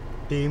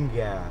Diem,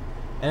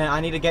 and I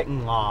need to get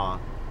in Law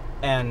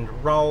and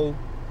Ro.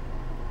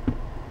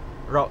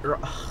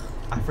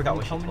 I forgot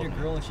what she told me. You your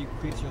girl and she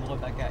creeps your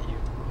look back at you.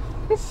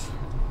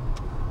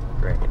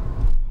 Great.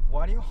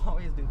 Why do you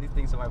always do these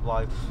things in my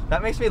vlog?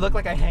 That makes me look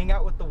like I hang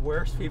out with the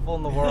worst people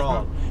in the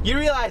world. You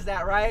realize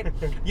that, right?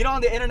 You know,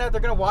 on the internet,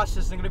 they're gonna watch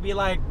this and they're gonna be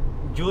like,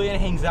 Julian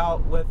hangs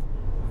out with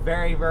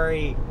very,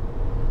 very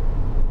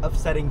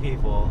upsetting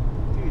people.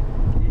 Dude,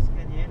 this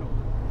can't handle.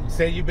 You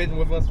say you've been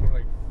with us for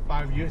like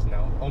 5 years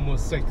now,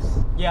 almost 6.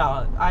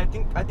 Yeah, I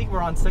think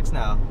we're on 6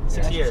 now.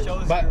 6 Yeah, years.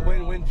 But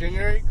when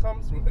January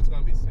comes, it's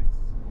gonna be 6.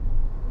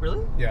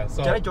 Really? Yeah.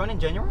 So did I join in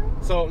January?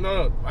 So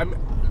no,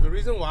 the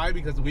reason why,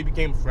 because we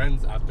became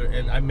friends after,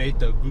 and I made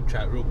the group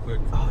chat real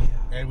quick. Oh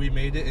yeah. And we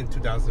made it in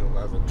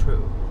 2011.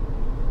 True.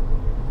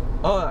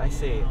 Oh, I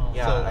see.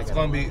 Yeah. So it's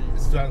gonna be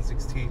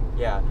 2016.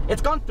 Yeah.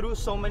 It's gone through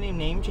so many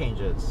name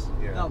changes.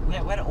 Yeah. No, we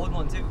had an old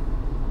one too.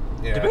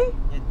 Yeah. Did we?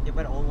 Yeah, we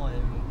had an old one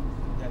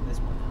and we have this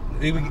one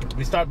now.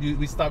 We stopped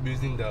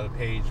using the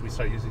page. We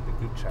started using the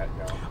group chat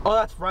now. Oh,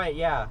 that's right.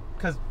 Yeah.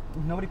 Because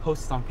nobody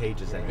posts on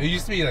pages anymore. It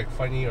used to be like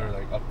funny or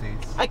like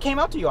updates. I came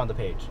out to you on the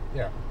page.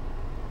 Yeah.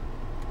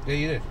 Yeah,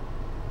 you did.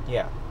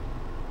 Yeah.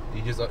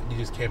 You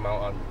just came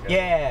out on the camera.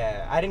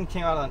 Yeah. I didn't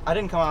come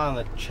out on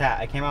the chat.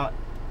 I came out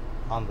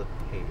on the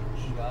page.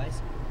 You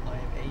guys, I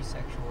am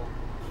asexual.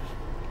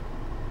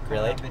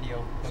 Really?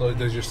 Video. So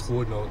does your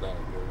school know that?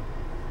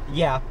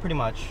 Yeah, pretty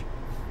much.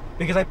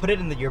 Because I put it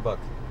in the yearbook.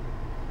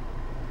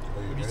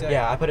 What'd you say?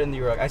 Yeah, I put it in the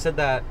yearbook. I said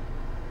that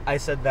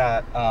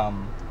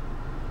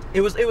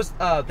there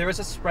was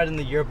a spread in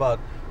the yearbook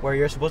where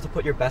you're supposed to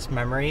put your best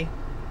memory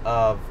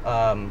of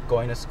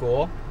going to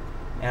school,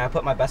 and I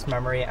put my best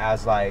memory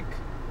as like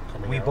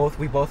we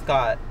both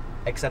got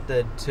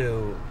accepted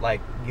to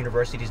like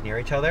universities near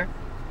each other,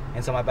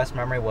 and so my best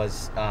memory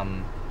was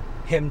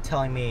him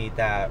telling me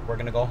that we're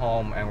gonna go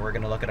home and we're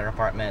gonna look at an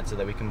apartment so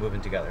that we can move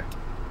in together.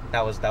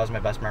 That was my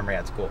best memory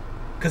at school,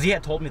 because he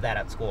had told me that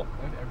at school.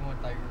 What if everyone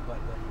thought you were butt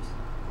buddies?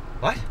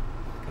 What?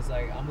 Cause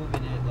like I'm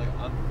moving in, like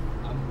I'm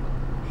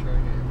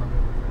sharing an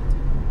apartment with my friend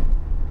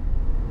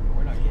too.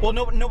 We're not gay. Well,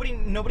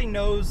 nobody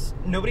knows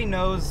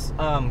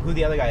who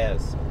the other guy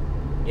is.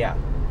 Yeah,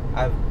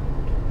 I've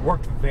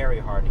worked very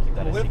hard to keep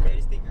that a what if secret. they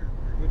just think you're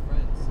good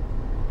friends?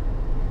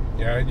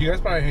 Yeah, you guys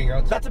probably hang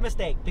out. That's a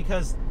mistake,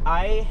 because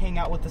I hang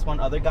out with this one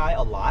other guy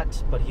a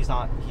lot, but he's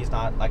not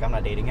like, I'm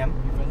not dating him.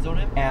 You friends on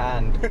him?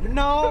 And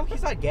no,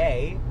 he's not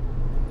gay.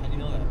 How do you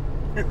know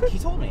that? He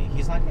told me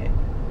he's not gay.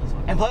 He's not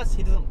And gay. plus,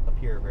 he doesn't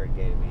appear very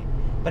gay to me.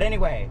 But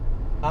anyway,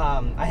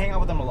 I hang out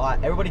with him a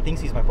lot. Everybody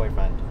thinks he's my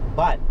boyfriend,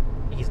 but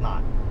he's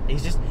not.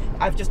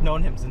 I've just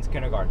known him since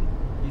kindergarten.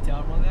 You tell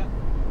everyone that?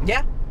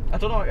 Yeah, I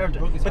told him.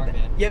 Broke his heart,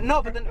 man. Yeah,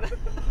 no, but then,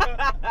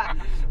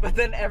 but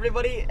then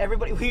everybody,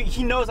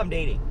 he knows I'm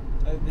dating.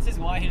 This is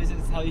why he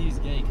doesn't tell you he's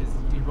gay, because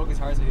he broke his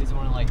heart, so he doesn't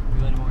want to like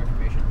reveal any more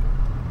information.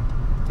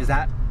 Is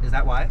that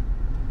why?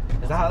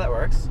 Is that how that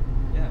works?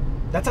 Yeah.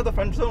 That's how the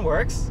friend zone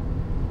works?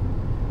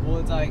 Well,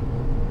 it's like,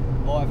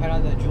 oh, I found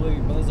out that Julie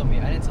brothers on me.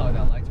 I didn't tell her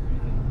that I liked her or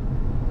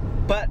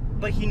anything.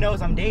 But he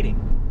knows I'm dating.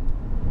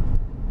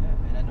 Yeah,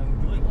 and I know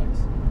who Julie likes.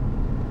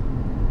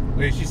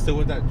 Wait, is she still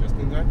with that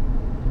Justin guy?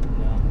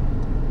 No.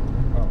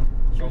 Oh.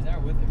 She was never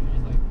with him. She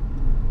just like.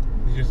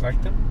 You just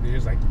liked him? You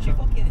just liked She him?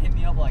 fucking hit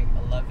me up like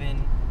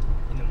 11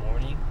 in the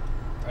morning.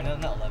 Or no,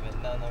 not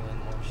 11. No, in the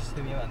morning. She just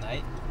hit me up at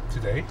night.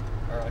 Today?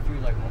 Or a few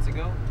like months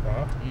ago.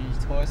 Uh-huh. And she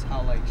told us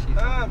how like she's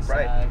Ah, fucking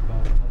right. sad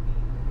about fucking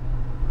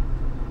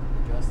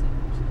Justin.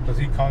 Does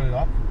he call it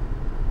off?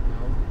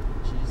 No.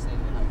 She's just saying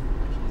that like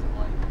she doesn't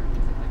like her.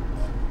 Doesn't like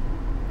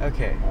her.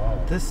 Okay.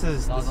 Oh. This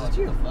is So I was like,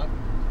 you. what the fuck?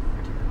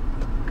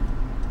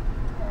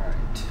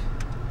 Alright.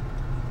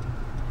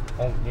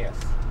 Oh, yes.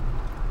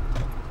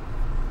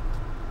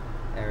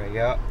 There we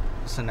go.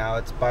 So now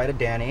it's bye to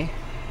Danny,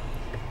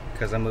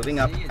 because I'm moving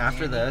up See ya,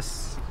 after Danny.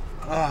 this.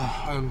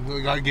 I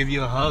gotta give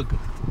you a hug.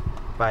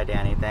 Bye,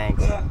 Danny.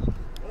 Thanks.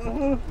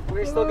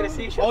 We're still gonna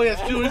see each other. Oh, yes,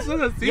 true. We're still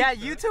gonna see. Yeah,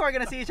 you two are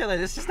gonna see each other.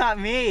 It's just not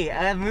me.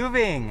 I'm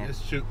moving.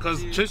 It's true.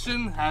 Because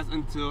Tristan has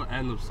until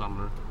end of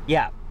summer.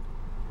 Yeah.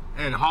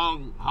 And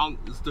Hong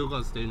is still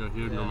gonna stay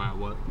here no matter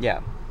what.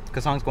 Yeah.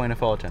 Because Hong's going to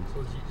Fullerton.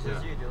 So it's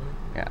Yeah. you, Dylan.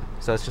 Yeah.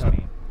 So it's just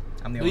me.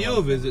 I'm the So only you'll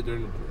one. visit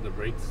during the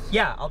breaks.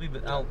 Yeah, I'll be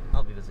visiting. All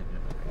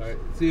right.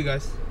 See you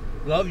guys.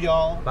 Love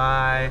y'all.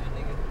 Bye.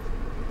 Nigga.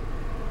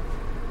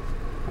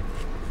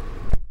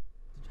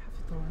 Did you have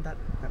to throw in that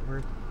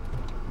word?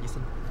 You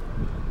said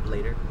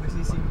later. Where's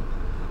he see me?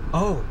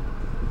 Oh.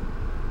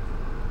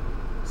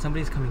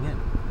 Somebody's coming in.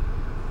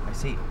 I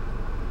see.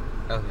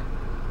 Okay.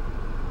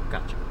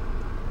 Gotcha.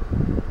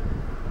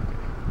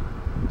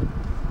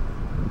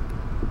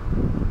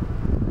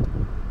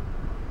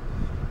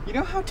 You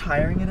know how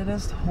tiring it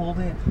is to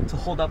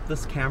hold up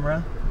this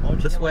camera Why don't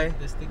you this get, way? like,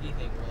 this sticky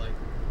thing where like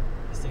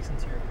it sticks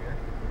into your mirror,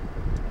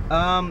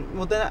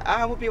 Well then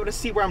I won't be able to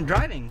see where I'm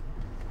driving.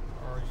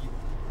 or you.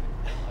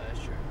 Oh, that's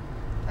true.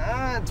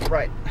 Ah, it's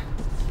right.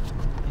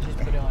 You just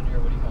put it on your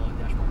what do you call it,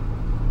 dashboard.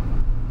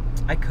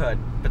 I could,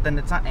 but then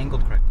it's not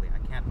angled correctly.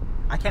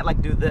 I can't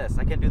like do this.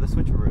 I can't do the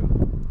switcheroo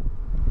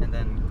and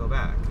then go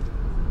back.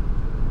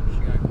 She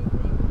got a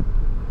GoPro.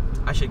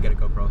 I should get a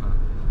GoPro, huh?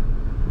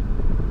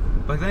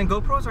 But then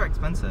GoPros are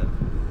expensive.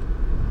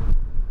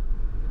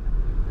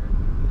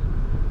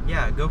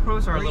 Yeah,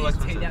 GoPros are a little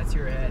expensive. Tape that to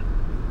your head.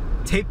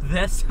 Tape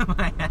this to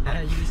my head?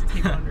 Yeah, you just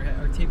tape it on your head.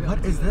 Or tape it What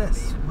onto is the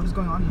this? main. What is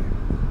going on here?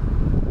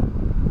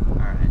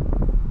 Alright.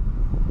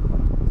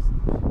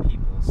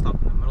 People, stop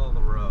in the middle of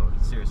the road.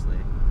 Seriously.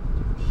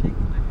 Shake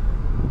my hand.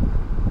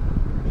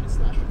 Should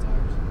slash your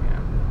tires.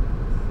 Yeah.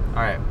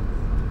 Alright.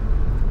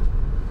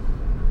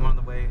 I'm on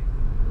the way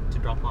to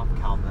drop off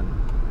Calvin.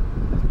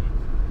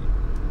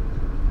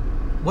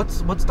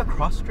 What's the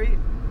cross street?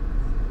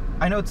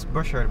 I know it's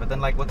Bushard, but then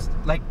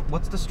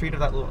what's the street of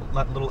that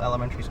little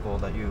elementary school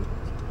that you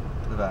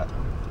live at?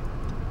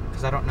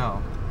 Because I don't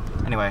know.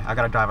 Anyway, I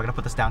gotta drive. I gotta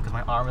put this down because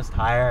my arm is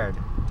tired.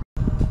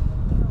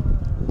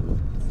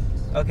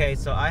 Okay,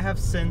 so I have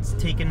since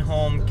taken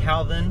home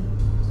Calvin.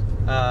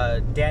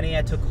 Danny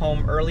I took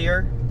home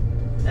earlier,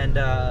 and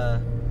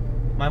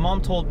my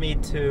mom told me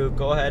to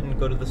go ahead and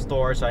go to the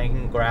store so I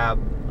can grab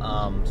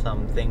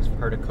some things for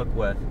her to cook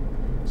with.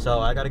 So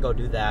I gotta go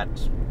do that.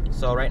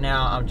 So right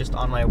now I'm just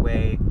on my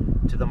way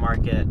to the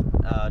market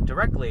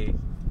directly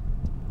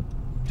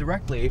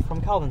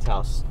from Calvin's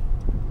house.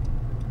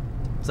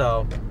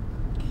 So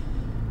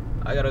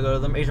I gotta go to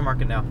the Asian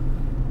market now.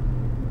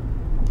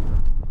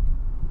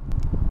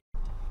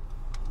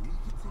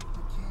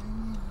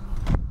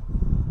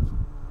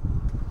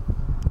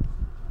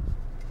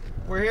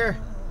 We're here.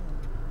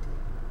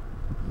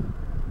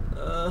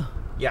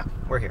 Yeah,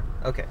 we're here.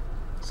 Okay,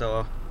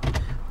 so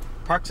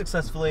parked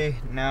successfully.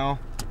 Now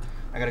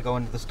I gotta go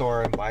into the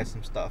store and buy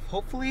some stuff.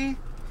 Hopefully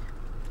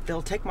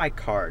they'll take my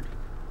card,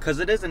 because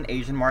it is an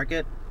Asian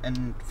market,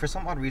 and for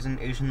some odd reason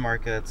Asian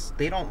markets,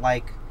 they don't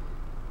like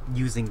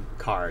using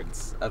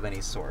cards of any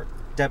sort.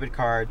 Debit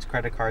cards,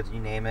 credit cards, you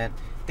name it,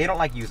 they don't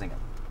like using them.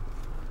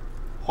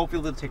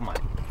 Hopefully they'll take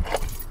mine,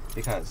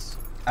 because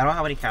I don't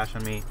have any cash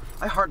on me.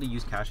 I hardly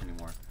use cash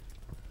anymore.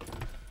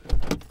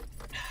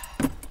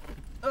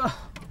 Ugh.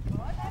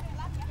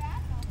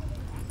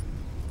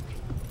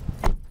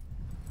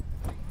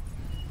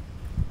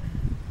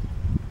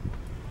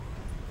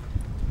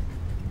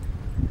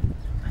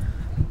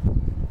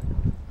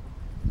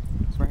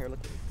 It's right here, look.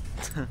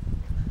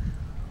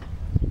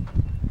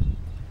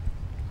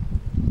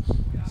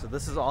 So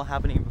this is all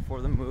happening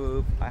before the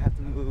move. I have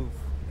to move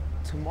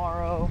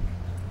tomorrow,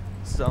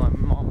 so my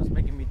mom was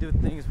making me do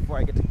things before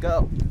I get to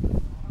go.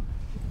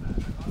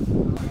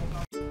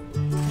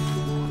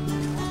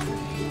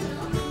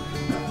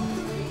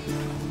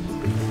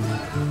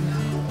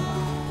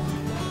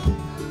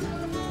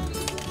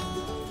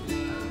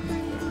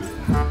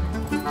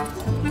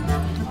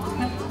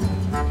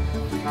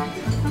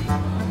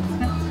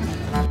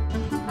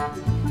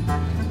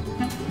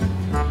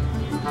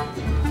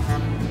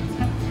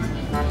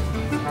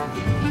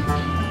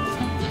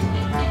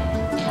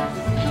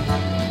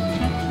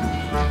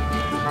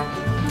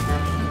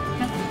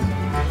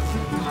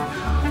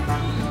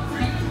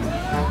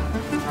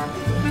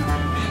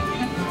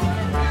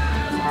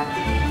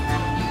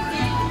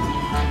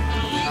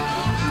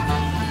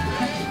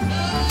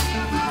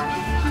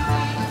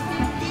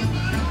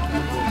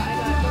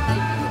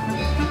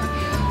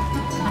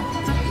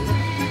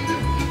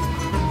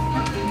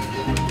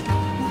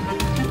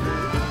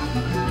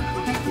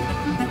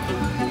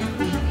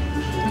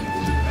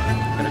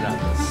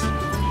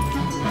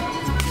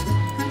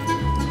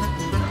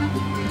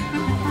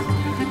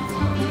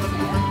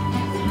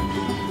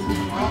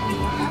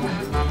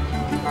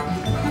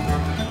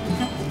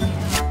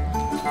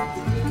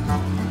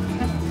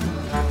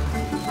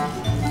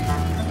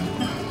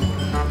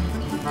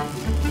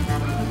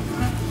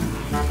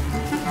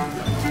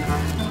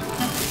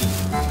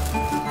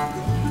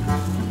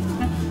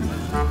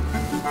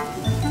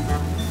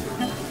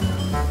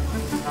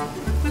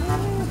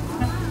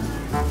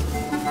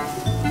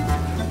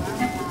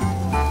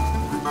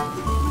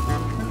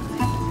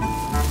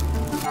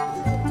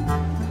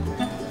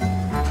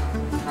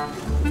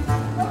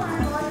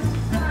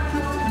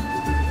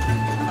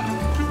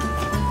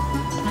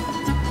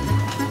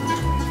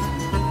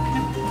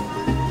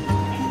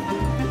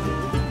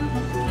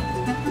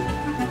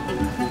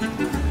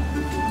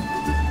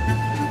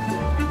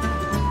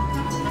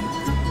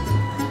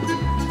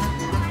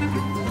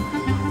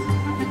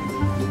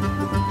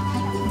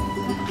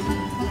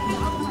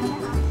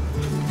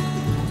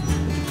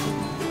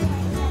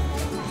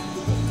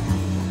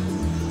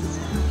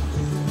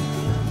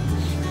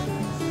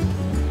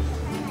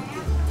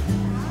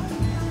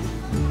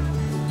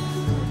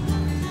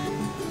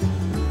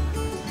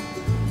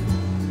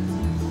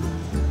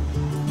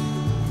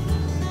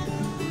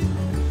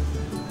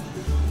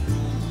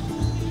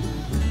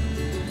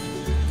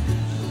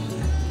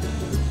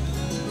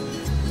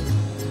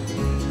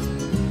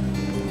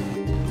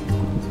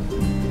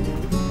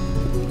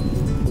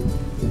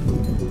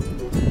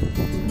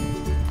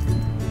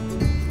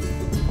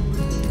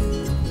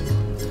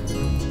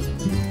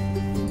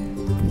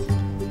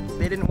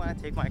 they didn't want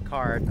to take my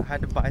card. I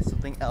had to buy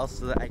something else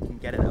so that I can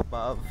get it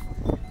above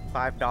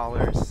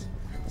 $5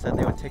 so that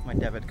they would take my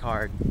debit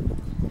card.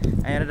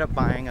 I ended up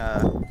buying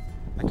a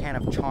can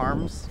of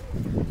Charms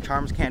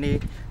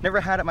candy. Never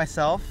had it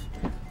myself,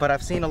 but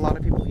I've seen a lot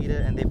of people eat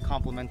it and they've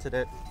complimented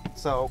it,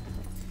 so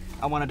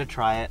I wanted to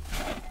try it.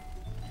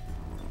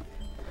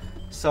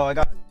 So I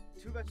got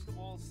 2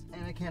 vegetables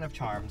and a can of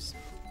Charms.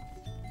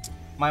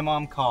 My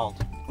mom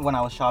called when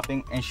I was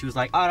shopping and she was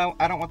like, I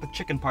don't want the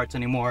chicken parts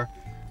anymore.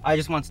 I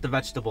just want the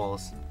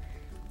vegetables.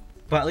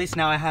 But at least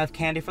now I have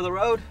candy for the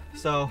road,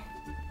 so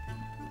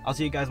I'll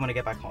see you guys when I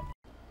get back home.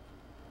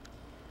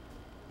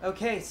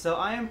 Okay, so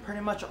I am pretty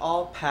much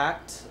all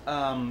packed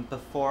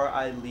before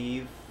I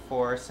leave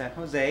for San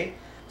Jose.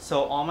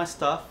 So all my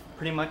stuff,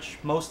 pretty much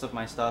most of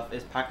my stuff,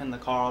 is packed in the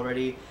car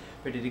already,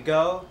 ready to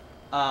go.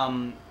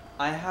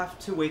 I have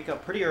to wake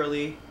up pretty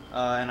early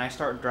and I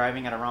start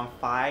driving at around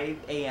 5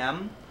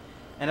 a.m.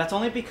 And that's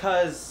only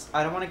because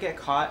I don't want to get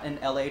caught in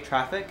LA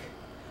traffic.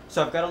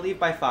 So I've got to leave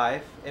by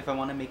 5 if I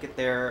want to make it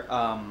there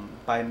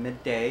by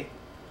midday.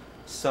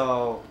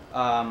 So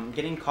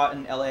getting caught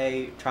in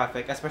LA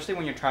traffic, especially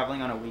when you're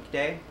traveling on a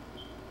weekday,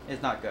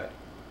 is not good.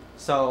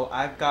 So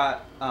I've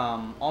got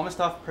all my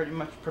stuff pretty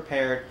much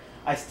prepared.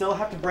 I still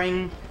have to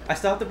bring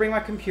my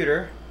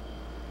computer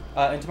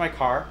into my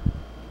car,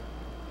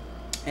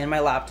 and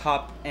my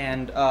laptop,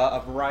 and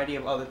a variety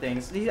of other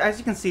things. As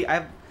you can see,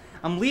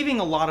 I'm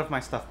leaving a lot of my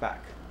stuff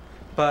back,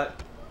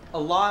 but a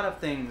lot of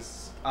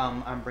things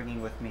I'm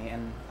bringing with me.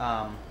 And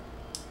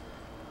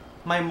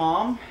my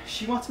mom,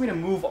 she wants me to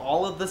move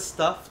all of this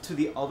stuff to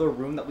the other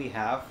room that we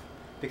have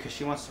because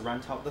she wants to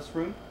rent out this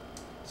room.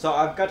 So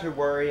I've got to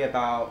worry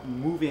about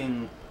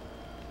moving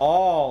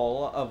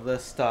all of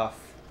this stuff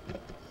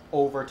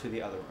over to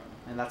the other room,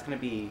 and that's gonna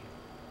be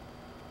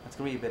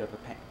a bit of a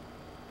pain.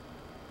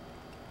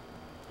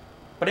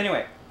 But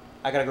anyway,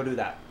 I gotta go do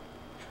that.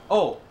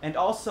 Oh, and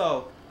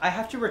also I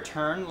have to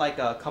return like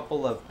a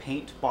couple of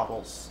paint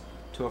bottles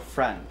to a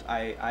friend.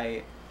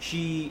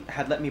 She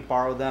had let me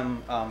borrow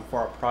them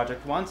for a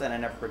project once, and I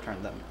never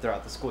returned them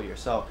throughout the school year.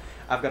 So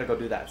I've got to go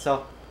do that.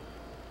 So